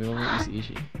sinabi mo, Miss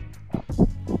Ishi?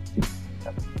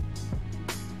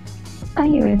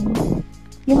 Ayun.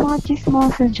 Yung mga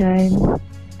chismosa dyan,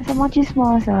 sa mga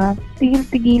chismosa,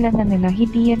 tigil-tigilan na nila.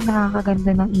 Hindi yan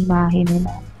nakakaganda ng imahe nila.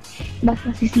 Mas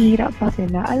nasisira pa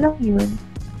sila. Alam yun.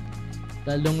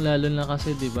 Lalong-lalo na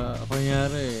kasi, di ba,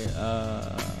 kunyari,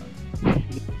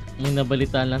 may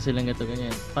nabalitaan lang silang gato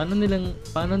ganyan. Paano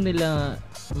nila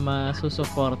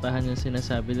masusuportahan yung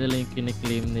sinasabi nila, yung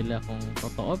kiniklaim nila kung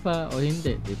totoo ba o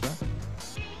hindi, di ba?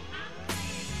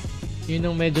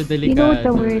 Yun yung medyo You know delikado.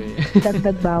 the word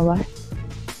dagdag bawas?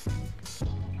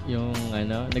 Yung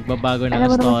nagbabago ng Alam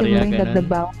mo naman storya, siguro yung ganun. dagdag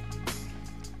bawas.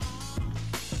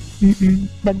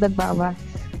 Dagdag bawas.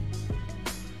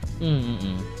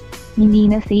 Mm-mm. Hindi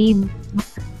na same.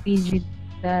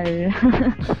 Digital.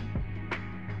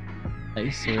 I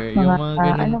swear, Mga, yung mga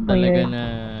ganun alam mo talaga yun. na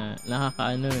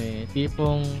nakakaano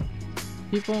tipong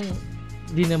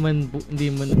di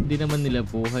naman nila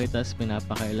buhay tapos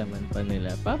pinapakailaman pa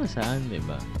nila. Para saan, 'di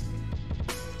ba?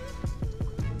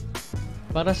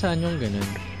 Para saan yung ganun?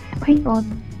 Ayun.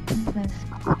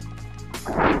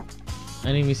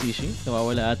 Ano yung Miss Ishi?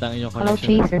 Nawawala ata ang inyong Cloud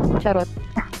connection. chaser. Charot.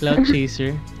 Cloud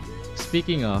chaser.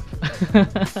 Speaking of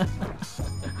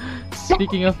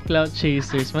Speaking of cloud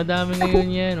chasers, madami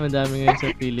ngayon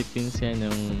sa Philippines yan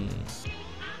yung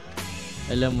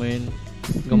alam mo yun,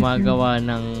 gumagawa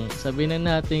ng sabihin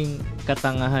na nating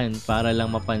katangahan para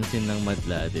lang mapansin ng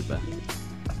madla, di ba?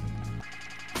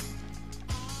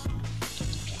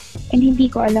 And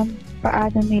hindi ko alam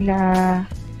paano nila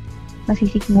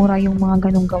nasisikmura yung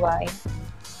mga ganong gawain.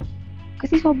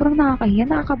 Kasi sobrang nakakahiya,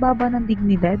 nakakababa ng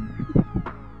dignidad.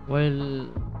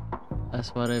 Well,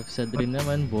 as what I've said rin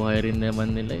naman, buhay rin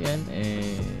naman nila yan.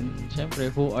 And syempre,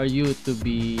 who are you to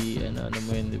be, ano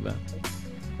mo yun, di ba?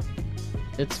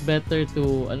 It's better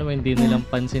to, hindi nilang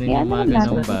pansinin yung mga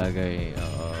ganong bagay.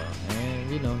 And,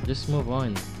 just move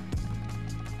on.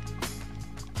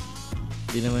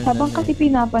 Di naman Habang kasi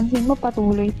pinapansin mo,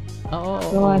 patuloy. Oo,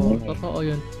 totoo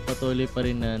yun. Patuloy pa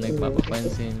rin na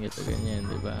nagpapapansin, gito ganyan,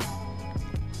 di ba?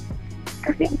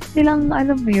 Kasi nilang,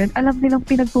 alam nilang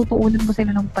pinagtutuunan mo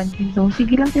sila ng pansin. So,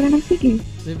 sige lang sila ng sige.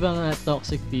 Di ba nga,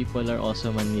 toxic people are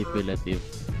also manipulative?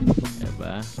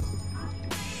 Diba?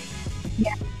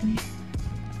 Yeah.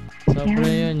 Sobra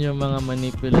yun, yung mga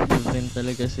manipulative rin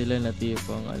talaga sila na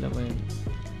tipong, alam mo yun,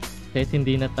 kahit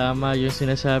hindi na tama yung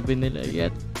sinasabi nila,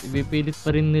 yet, ibipilit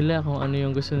pa rin nila kung ano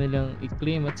yung gusto nilang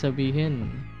i-claim at sabihin.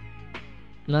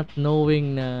 Not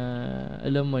knowing na,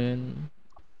 alam mo yun,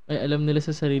 alam nila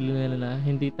sa sarili nila na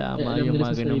hindi tama yung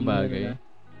mga ganong bagay.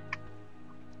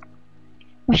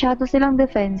 Masyado silang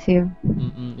defensive.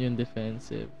 Yung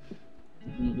defensive.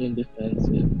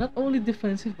 Not only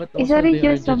defensive, but also Isa rin they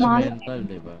are yun sa mga- judgmental,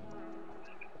 diba?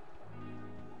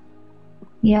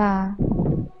 Yeah.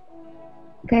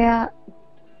 Kaya,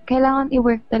 kailangan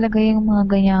i-work talaga yung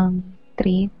mga ganyang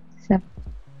trait sa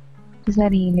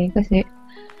sarili. Kasi,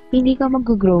 hindi ka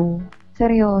mag-grow.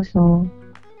 Seryoso.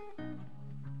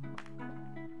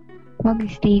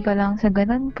 Mag-stay ka lang sa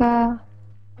ganun ka.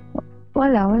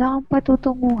 Wala kang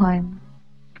patutunguhan.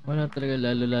 Wala talaga,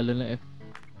 lalo na if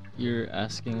you're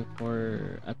asking for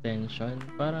attention.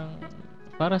 Parang,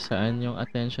 para saan yung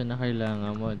attention na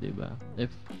kailangan mo, diba? If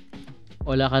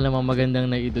wala ka namang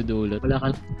magandang naidudulot.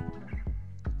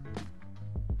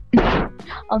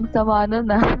 Ang sama nun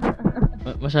ah.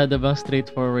 Masyado bang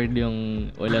straightforward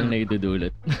yung walang naidudulot?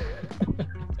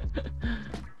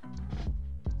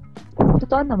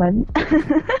 Totoo naman.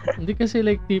 Hindi kasi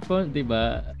like tipo, 'di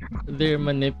ba? They're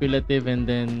manipulative and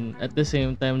then at the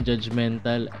same time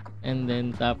judgmental and then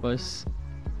tapos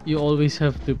you always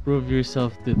have to prove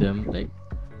yourself to them. Like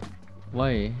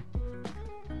why?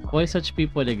 Why such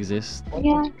people exist?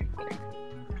 Yeah.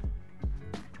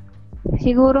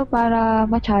 Siguro para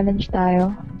ma-challenge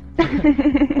tayo.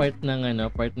 part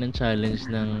ng challenge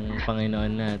ng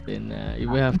Panginoon natin na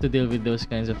we have to deal with those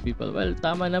kinds of people. Well,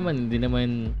 tama naman, hindi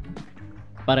naman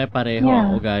pare-pareho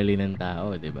ang ugali ng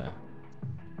tao, 'di ba?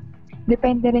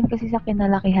 Depende rin kasi sa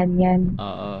kinalakihan 'yan.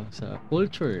 Oo, sa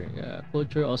culture.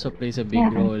 Culture also plays a big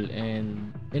role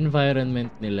and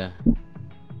environment nila.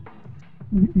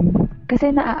 Kasi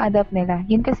na-adapt nila.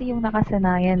 Yun kasi yung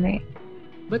nakasanayan eh.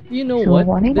 But you know what?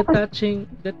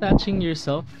 Detaching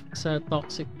yourself sa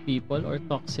toxic people or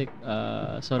toxic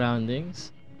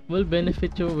surroundings will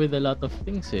benefit you with a lot of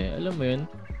things eh. Alam mo yun?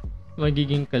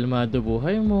 Magiging kalmado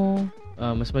buhay mo,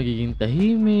 mas magiging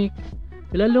tahimik.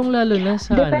 Lalong-lalo na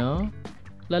sa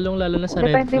lalong-lalo na sa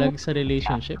red flag sa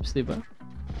relationships, di ba?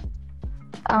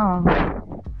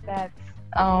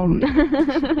 Um,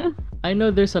 I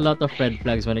know there's a lot of red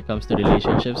flags when it comes to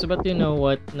relationships, but you know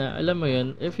what, na alam mo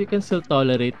yun, if you can still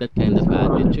tolerate that kind of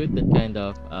attitude, that kind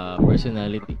of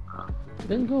personality,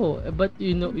 then go. But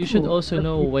you know, you should also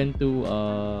know when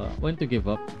to give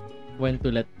up, when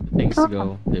to let things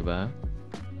go, 'di ba?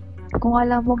 kung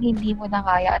alam mong hindi mo na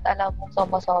kaya at alam mong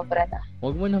sumusobra na.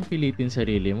 Huwag mo nang pilitin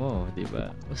sarili mo, 'di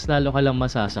ba? Mas lalo ka lang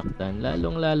masasaktan,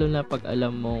 lalong-lalo na pag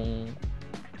alam mong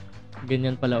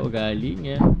ganyan pala ugali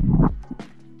niya.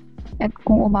 At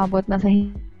kung umabot na sa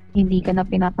hindi ka na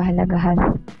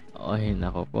pinapahalagahan. Ay,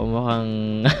 nako po,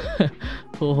 mukhang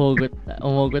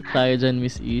umugot tayo dyan,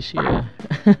 Miss Ishi.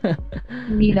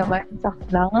 Hindi naman, sakto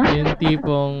lang. Yung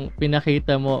tipong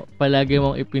pinakita mo, palagi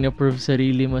mong ipinaprove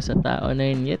sarili mo sa tao na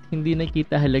yun, yet hindi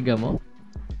nakita halaga mo.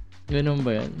 Ganun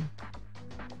ba yan?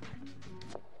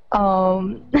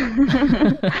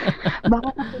 Baka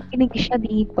nakikinig siya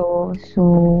dito. So,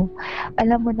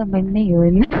 alam mo naman na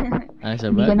yun.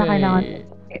 Sa Hindi ko na kailangan.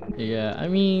 Yeah,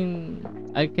 I mean,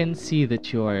 I can see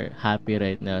that you are happy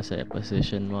right now sa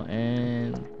position mo,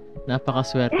 and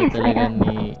napakaswerte talaga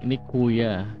ni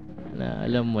Kuya na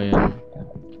alam mo yun.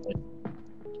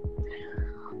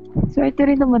 Swerte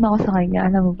rin naman ako sa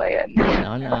kanya, alam mo ba yan?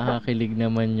 Ako, nakakakilig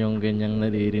naman yung ganyang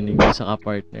naririnig mo sa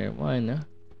kapartner mo, ano?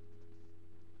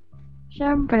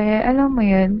 Siyempre, alam mo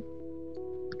yun,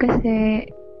 kasi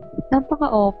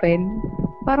napaka-open.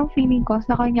 Parang feeling ko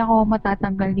sa kanya ko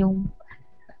matatanggal yung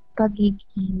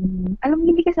pagiging, alam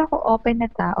mo, hindi kasi ako open na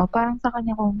tao. Parang sa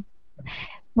kanya ko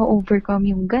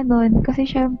ma-overcome yung ganun. Kasi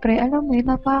syempre, alam mo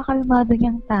yun, napakakalmado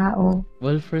niyang tao.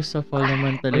 Well, first of all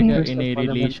naman talaga, in a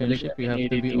relationship, you have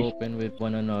to be open with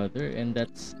one another. And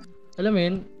that's, alam mo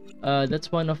yun,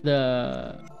 that's one of the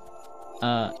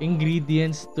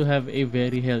ingredients to have a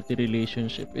very healthy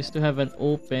relationship, is to have an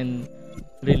open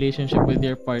relationship with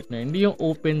your partner. Hindi yung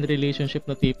open relationship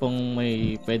na tipong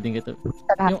may pwedeng ito.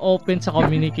 Yung open sa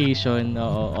communication.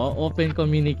 Oo, open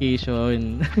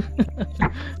communication.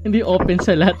 Hindi open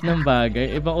sa lahat ng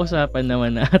bagay. Ibang usapan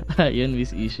naman na ata yun,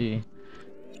 Miss Ishi.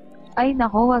 Ay,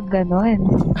 nako, wag ganon.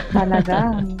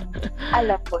 Talagang,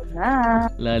 alam ko na.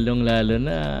 Lalong-lalo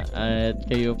na. At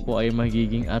kayo po ay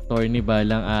magiging attorney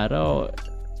balang araw.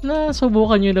 Na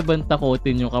subukan nyo na bang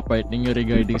takutin yung kapartner nyo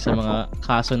regarding sa mga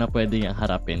kaso na pwede niyang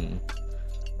harapin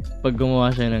pag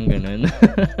gumawa siya ng ganun?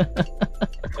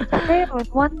 Pero,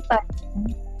 one time.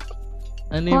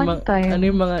 Ano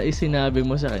yung mga isinabi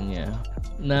mo sa kanya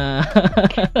na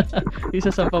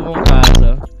isa sa pamong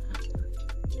kaso?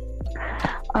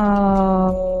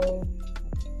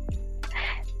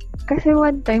 Kasi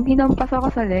one time, hinampas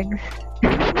ako sa legs.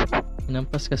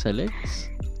 Hinampas ka sa legs?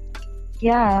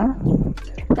 Yeah.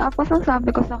 Tapos ang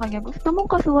sabi ko sa kanya, gusto mong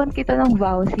kasuhan kita ng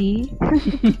vowsy?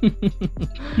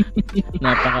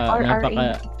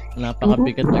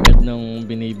 Napakabigat agad nung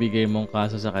binibigay mong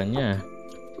kaso sa kanya.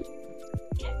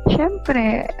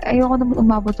 Siyempre, ayoko naman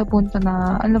umabot sa punto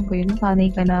na, alam mo yun,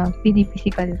 sanay ka na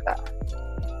pinipisikal ka.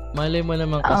 Malay mo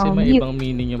naman kasi may ibang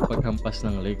meaning yung paghampas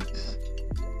ng legs.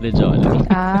 Joke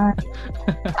lang.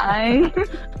 Ay.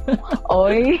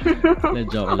 Oy.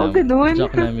 Joke lang. Ganun.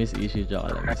 Joke lang, Miss Ishi.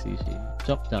 Joke lang, Miss Ishi.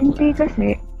 Joke lang. Hindi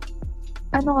kasi,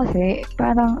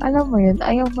 parang, alam mo yun,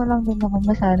 ayaw mo lang din naman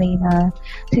masanay na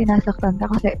sinasaktan ka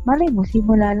kasi, malay mo,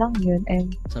 simula lang yun.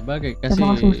 And sa bagay, kasi,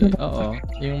 oo,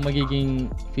 yung magiging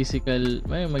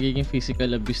physical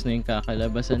abuse na yung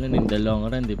kakalabasan nun in the long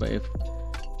run, di ba? If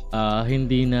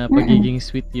hindi na pagiging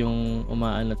sweet yung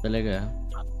umaano talaga.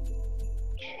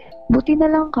 Buti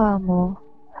na lang ka mo.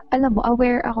 Alam mo,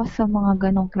 aware ako sa mga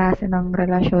ganong klase ng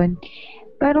relasyon.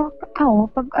 Pero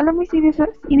ako, pag alam mo,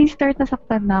 ini-start na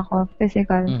saktan na ako,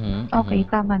 physical, okay,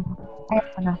 tama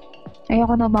na.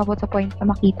 Ayoko na umabot sa point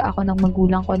na makita ako ng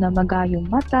magulang ko na magayong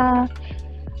mata.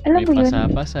 Alam mo yun. May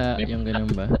pasa-pasa, yung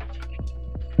ganun ba?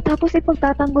 Tapos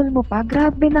ipagtatanggol mo pa,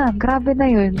 grabe na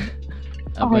yun.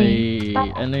 Abay,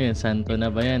 ano yun, santo na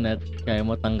ba yan at kaya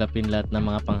mo tanggapin lahat ng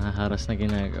mga panghaharas na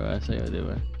ginagawa sa'yo, di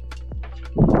ba?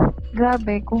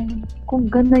 Grabe, kung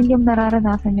ganun yung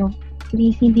nararanasan nyo,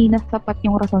 please, hindi na sapat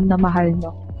yung rason na mahal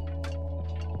nyo.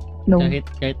 No.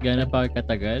 Kahit gaano pa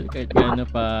katagal, kahit gaano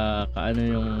pa kaano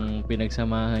yung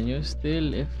pinagsamahan nyo,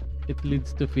 still, if it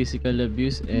leads to physical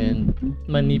abuse and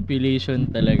manipulation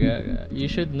talaga, you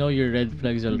should know your red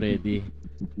flags already.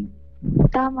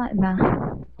 Tama na.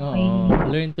 Oo,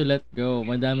 learn to let go.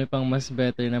 Madami pang mas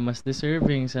better na mas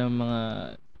deserving sa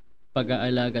mga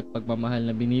pag-aalaga at pagmamahal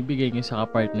na binibigay niyo sa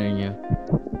kapartner niyo.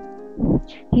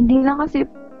 Hindi lang kasi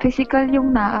physical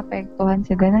yung naapektuhan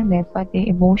sa ganun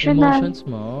pati emotional. Emotions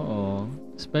mo, oo.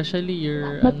 Especially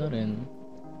your,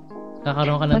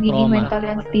 Kakaroon ka ng Magiging trauma. mentally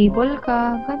unstable ka,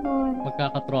 ganun.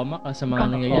 Magkakatrauma ka sa mga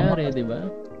nangyayari, di ba?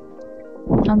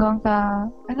 Hanggang sa,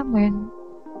 alam mo yun,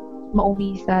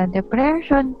 mauwi sa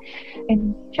depression.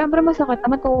 And syempre masakit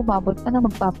naman kung umabot ka na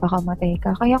magpapakamatay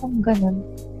ka. Kaya kung ganun,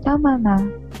 tama na.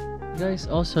 Guys,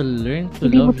 also learn to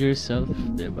Hindi mo- love yourself,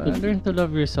 di ba? Learn to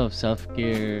love yourself,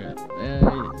 self-care.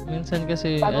 Minsan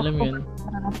kasi, alam mo yun,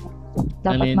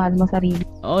 Dapat Alin? mahal mo sarili.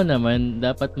 oo naman,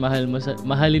 dapat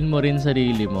mahalin mo rin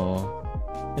sarili mo.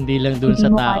 Hindi lang dun Hindi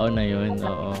sa mo tao na yun,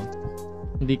 oo.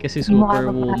 Hindi kasi Hindi mo kaya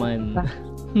superwoman.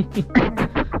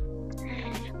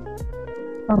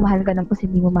 Mamahal ka lang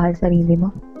kasi hindi mo mahal sarili mo.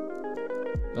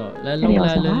 Oh, lalong-lalo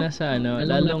Seryoso ka? na sa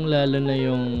lalong-lalo na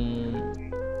yung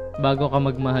bago ka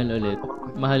magmahal ulit,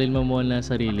 mahalin mo muna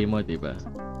sarili mo, di ba?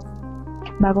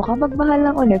 Bago ka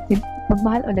magmahal ulit,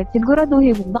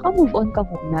 siguraduhin mo, naka-move on ka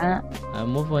muna.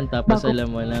 Move on, tapos Bago- alam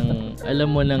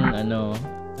mo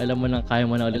nang kaya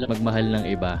mo na ulit magmahal ng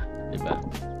iba, di ba?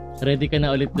 Ready ka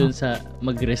na ulit dun sa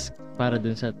mag-risk para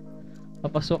dun sa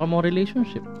papasok mong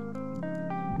relationship.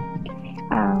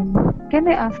 Can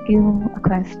I ask you a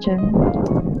question?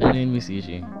 Ano yun, Miss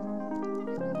Ishi?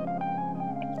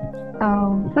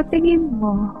 Sa tingin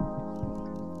mo,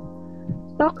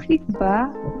 toxic ba?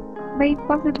 May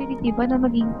possibility ba na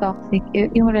maging toxic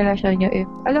yung relasyon nyo if,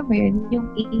 alam mo yun,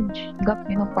 yung age gap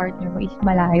nyo ng partner mo is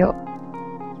malayo?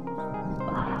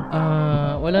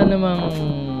 Wala namang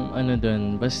ano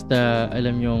dun, basta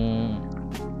alam yung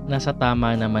nasa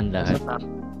tama naman lahat.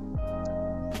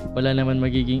 Wala naman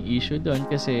magiging issue doon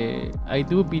kasi I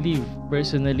do believe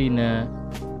personally na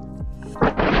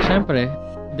syempre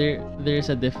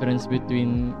there's a difference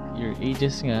between your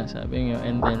ages nga, sabi nyo,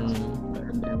 and then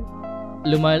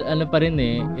ano pa rin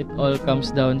it all comes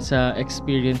down sa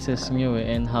experiences nyo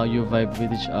and how you vibe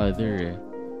with each other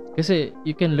kasi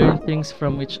you can learn things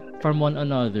from one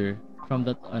another from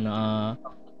that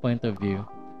point of view.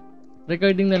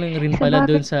 Regarding na lang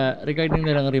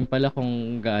rin pala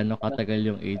kung gaano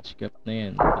katagal yung age gap na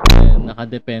yan.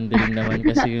 Nakadepende rin naman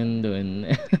kasi yun doon.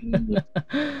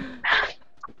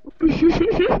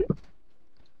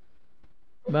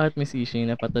 Bakit, Miss Ishi,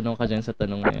 napatanong ka dyan sa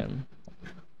tanong na yan?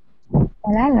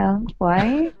 Wala lang.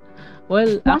 Why?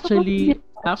 Well, actually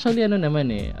ano naman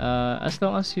as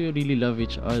long as you really love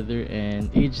each other and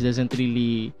age doesn't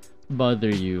really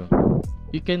bother you,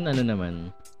 you can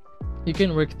you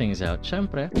can work things out.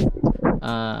 Syempre,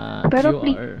 Pero you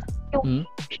please, are...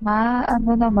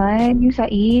 ano naman, yung sa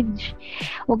age.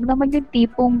 Huwag naman yung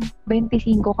tipong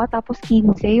 25 ka tapos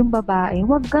 15 yung babae.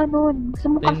 Huwag ganun. Gusto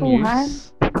mo 10 kasuhan. years?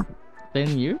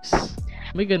 10 years?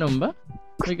 May ganun ba?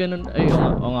 May ganun? Ay,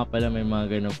 oo nga pala, may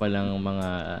mga ganun palang mga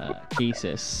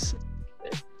cases.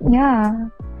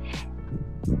 Yeah.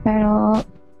 Pero,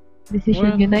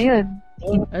 decision nyo na yun.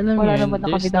 Alam Wala yun, naman na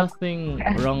there's kami dapat. nothing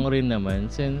wrong rin naman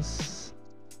since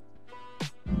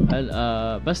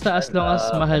basta as long as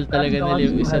mahal talaga nila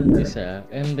yung isa't isa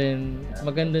and then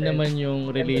maganda naman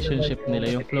yung relationship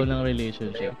nila, yung flow ng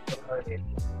relationship.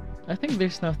 I think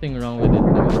there's nothing wrong with it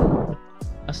naman.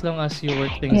 As long as you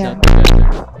work things out together.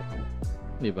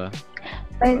 Diba?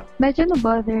 Medyo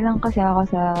na-bother lang kasi ako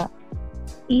sa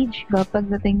age gap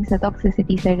pagdating sa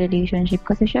toxicity sa relationship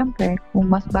kasi syempre, kung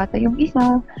mas bata yung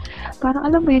isa, parang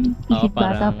alam mo yun, isip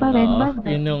bata pa rin.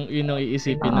 Yun yung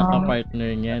iisipin ng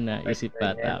kapartner niya na isip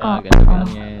bata ka,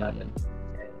 ganyan.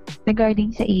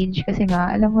 Regarding sa age, kasi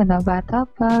nga, alam mo na, bata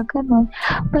pa, ganun.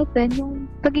 But then, yung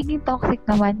pagiging toxic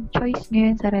naman, choice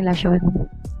nyo yun sa relasyon.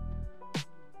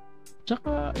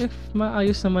 Tsaka, if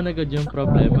maayos naman agad yung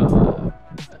problema,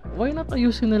 why not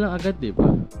ayusin na lang agad,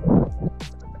 diba?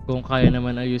 Kung kaya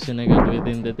naman ayusin agad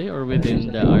within the day or within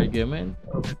the argument.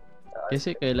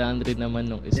 Kasi kailangan rin naman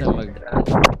nung isa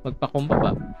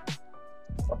magpakumbaba.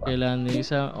 Kailangan nung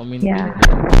isa umintin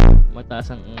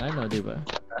mataas ang di ba?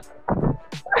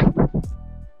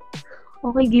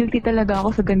 Okay, guilty talaga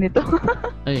ako sa ganito.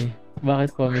 Ay,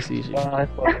 bakit po, Miss Ishi?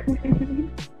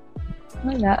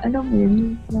 Wala, alam mo yun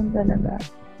lang talaga.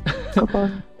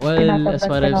 Well, as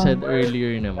what I've said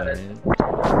earlier naman,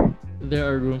 there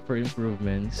are room for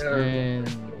improvements and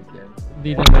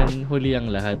di naman huli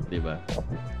ang lahat, di ba?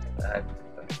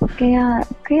 Kaya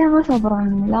nga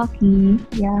sobrang lucky,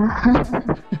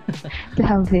 to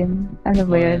have him. Ano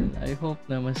ba yun? I hope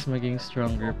na mas maging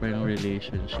stronger pa yung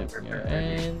relationship niyo.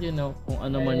 And kung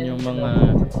ano man yung mga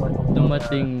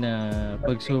dumating na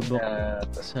pagsubok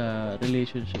sa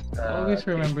relationship, always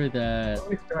remember that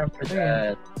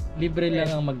libre lang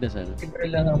ang magdasal.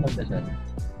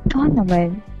 Oo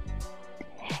naman.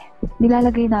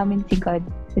 Nilalagay namin si God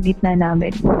sa gitna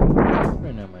namin. Ano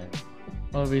naman.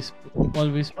 Always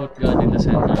put God in the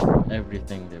center of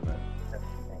everything, diba?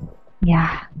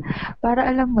 Yeah. Para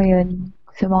alam mo yun,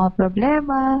 sa mga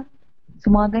problema, sa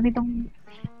mga ganitong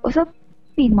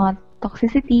usapin, mga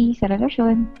toxicity sa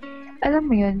relasyon, alam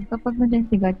mo yun, kapag nandiyan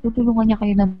si God, tutulungan niya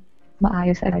kayo na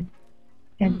maayos agad.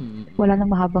 And wala nang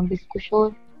mahabang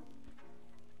diskusyon.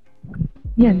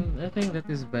 Yun. I think that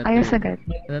is better. Ayos agad.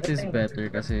 That is better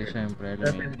kasi syempre,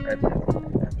 alam mo yun,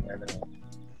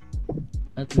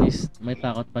 at least may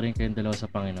takot pa rin kayong dalawa sa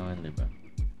Panginoon, di ba?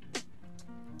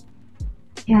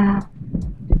 Yeah.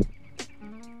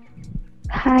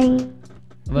 Hi.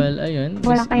 Well, ayun,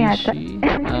 Wala Miss ka yata. Ishi,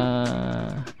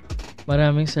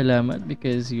 maraming salamat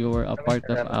because you were a part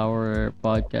of our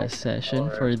podcast session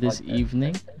for this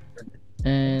evening.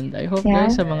 And I hope Yeah,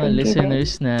 guys sa mga thank you,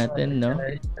 listeners natin, no,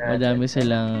 madami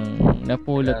silang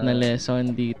napulot na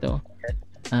lesson dito.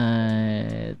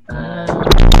 At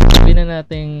sabihin na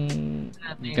nating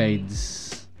guides.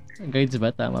 Guides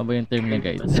ba? Tama ba yung term na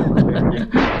guides?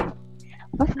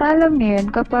 Basta alam niyo yun,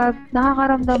 kapag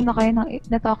nakakaramdam na kayo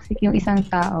na toxic yung isang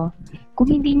tao, kung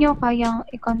hindi nyo kayang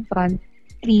i-confront,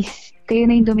 please, kayo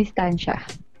na yung dumistansya.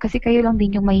 Kasi kayo lang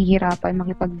din yung mahihirapan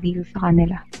makipag-deal sa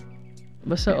kanila.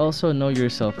 Basta also know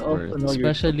your self-worth,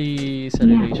 especially sa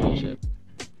relationship.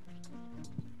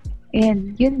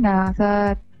 And yun na,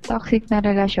 sa toxic na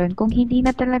relasyon, kung hindi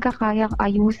na talaga kayang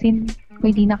ayusin, kung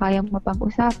hindi na kayang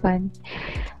mapag-usapan,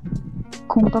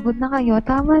 kung pagod na kayo,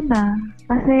 tama na.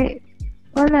 Kasi,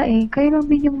 wala kayo lang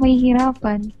din yung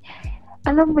mahihirapan.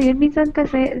 Alam mo yun, minsan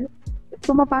kasi,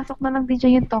 pumapasok na lang din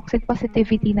dyan yung toxic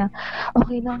positivity na,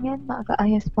 okay lang yan,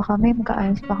 mag-aayos pa kami,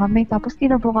 tapos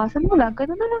kinabukasan, wala,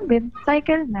 ganun na lang din,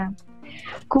 cycle na.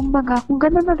 Kung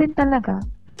ganun na din talaga,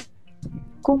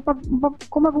 kung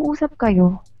mag-uusap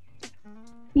kayo,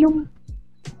 yung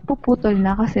puputol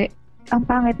na kasi, ang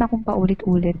pangit na kung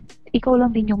paulit-ulit, ikaw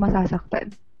lang din yung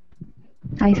masasaktan.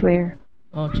 I swear.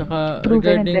 Oh, tsaka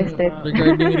Proven and tested.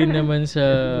 regarding rin naman sa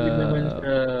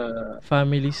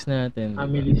families natin.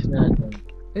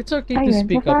 It's okay to Ayun,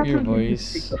 speak sa up your family.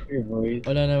 voice.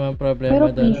 Wala namang problema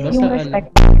Pero doon. please, Basta yung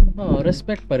respect.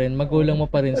 respect pa rin. Magulang mo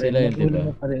pa rin sila, di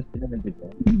ba?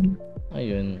 Mhm.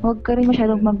 Ayun. Huwag ka rin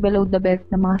masyadong mag-below the belt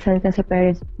ng mga salita sa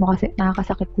parents mo kasi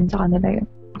nakakasakit din sa kanila yun.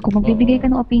 Kung magbibigay ka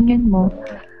ng opinion mo,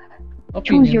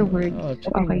 choose your words.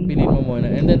 Okay. Piliin mo muna.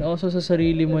 And then also sa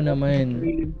sarili mo naman,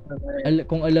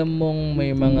 kung alam mong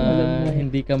may mga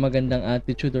hindi ka magandang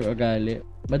attitude or ugali,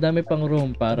 madami pang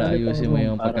room para ayusin mo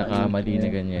yung pagkakamali na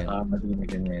ganyan.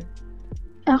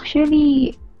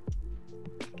 Actually,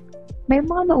 may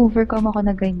mga na-overcome ako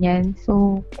na ganyan.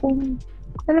 So,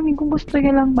 alam mo, kung gusto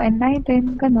nyo lang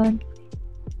ma-enlighten, ganun,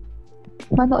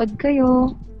 manood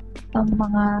kayo ng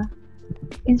mga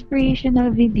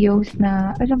inspirational videos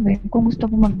na, alam mo yun, kung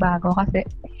gusto mo magbago kasi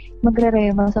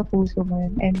magre-rema sa puso mo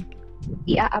yun and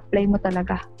i-a-apply mo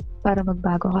talaga para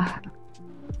magbago ka.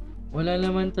 Wala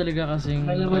naman talaga kasing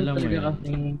alam mo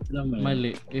yun,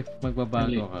 mali if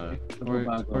magbabago ka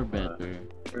for better.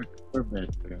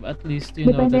 At least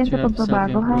you know Depende that you sa have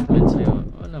pagbabago, ha? self-improvement sa'yo.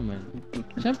 Oo naman.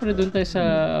 Siyempre dun tayo sa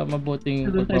mabuting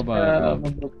pagbabago.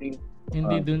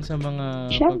 Hindi dun sa mga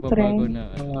Siyempre. pagbabago na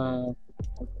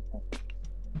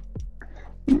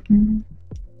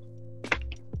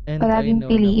And Palaging I know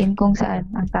piliin kung saan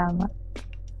ang tama.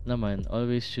 naman,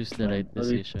 always choose the right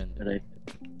decision.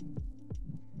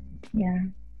 Yeah.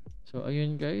 So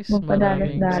ayun guys, Huwag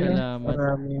maraming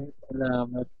padalos-dalos.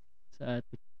 salamat sa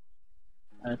ating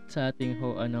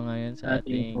sa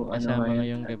ating kasama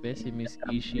ngayong gabi si Miss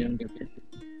Ishi.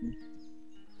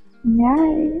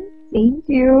 Yay! Thank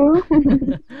you!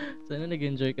 Sana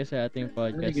nag-enjoy ka sa ating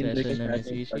podcast session na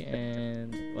Miss Ishi,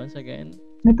 and once again,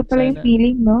 Ito pala yung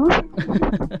feeling, no?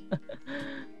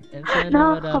 and sana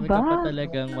marami ka pa Nakakaba.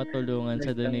 talagang matulungan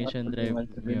sa donation drive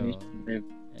nyo.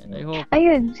 And I hope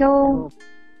Ayun, so,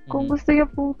 kung gusto nyo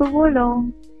pong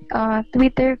tumulong,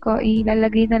 Twitter ko,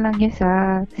 ilalagay na lang niya sa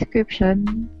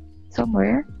description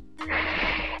somewhere.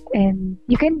 And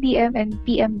you can DM and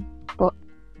PM po.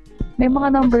 May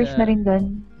mga numbers na rin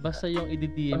doon. basta yung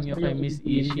i-DM nyo kay Miss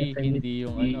Ishi, hindi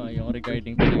yung yung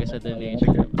regarding talaga sa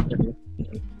donation.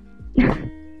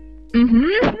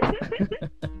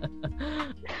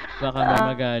 Baka may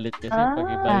magalit kasi pag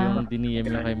iba yung diniem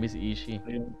nyo kay Miss Ishi.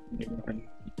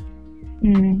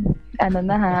 Ano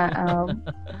na ha?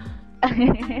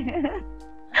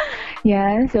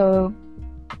 Yeah, so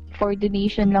for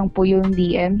donation lang po yung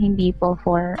DM, hindi po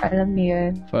for, alam niyo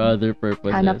yun, For other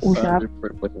purposes. hanap usap.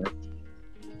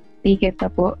 Ticket na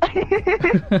po.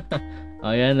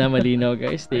 Ayan na, malinaw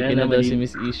guys. Taken na daw si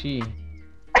Miss Ishi.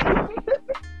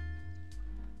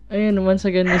 Ayun, once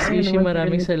again, Miss Ishi,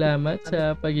 maraming salamat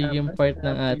sa pagiging part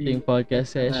ng ating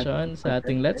podcast session sa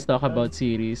ating Let's Talk About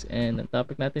series. And ang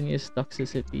topic natin is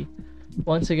toxicity.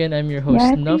 Once again, I'm your host,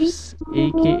 Yeah, Nuffs,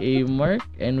 aka Mark,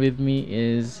 and with me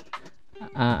is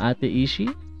Ate Ishi.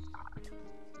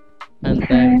 Ang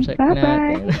time and check bye-bye.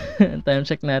 natin. Ang time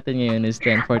check natin ngayon is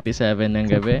 10:47 ng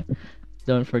gabi.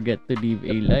 Don't forget to leave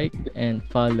a like and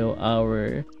follow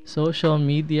our social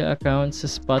media accounts sa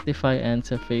Spotify and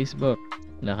sa Facebook.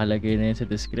 Nakalagay na yun sa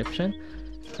description.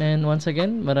 And once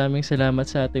again, maraming salamat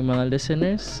sa ating mga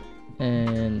listeners.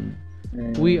 And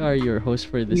we are your host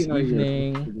for this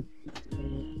evening.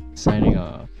 Signing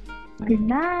off. Good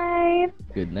night.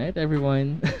 Good night,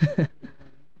 everyone.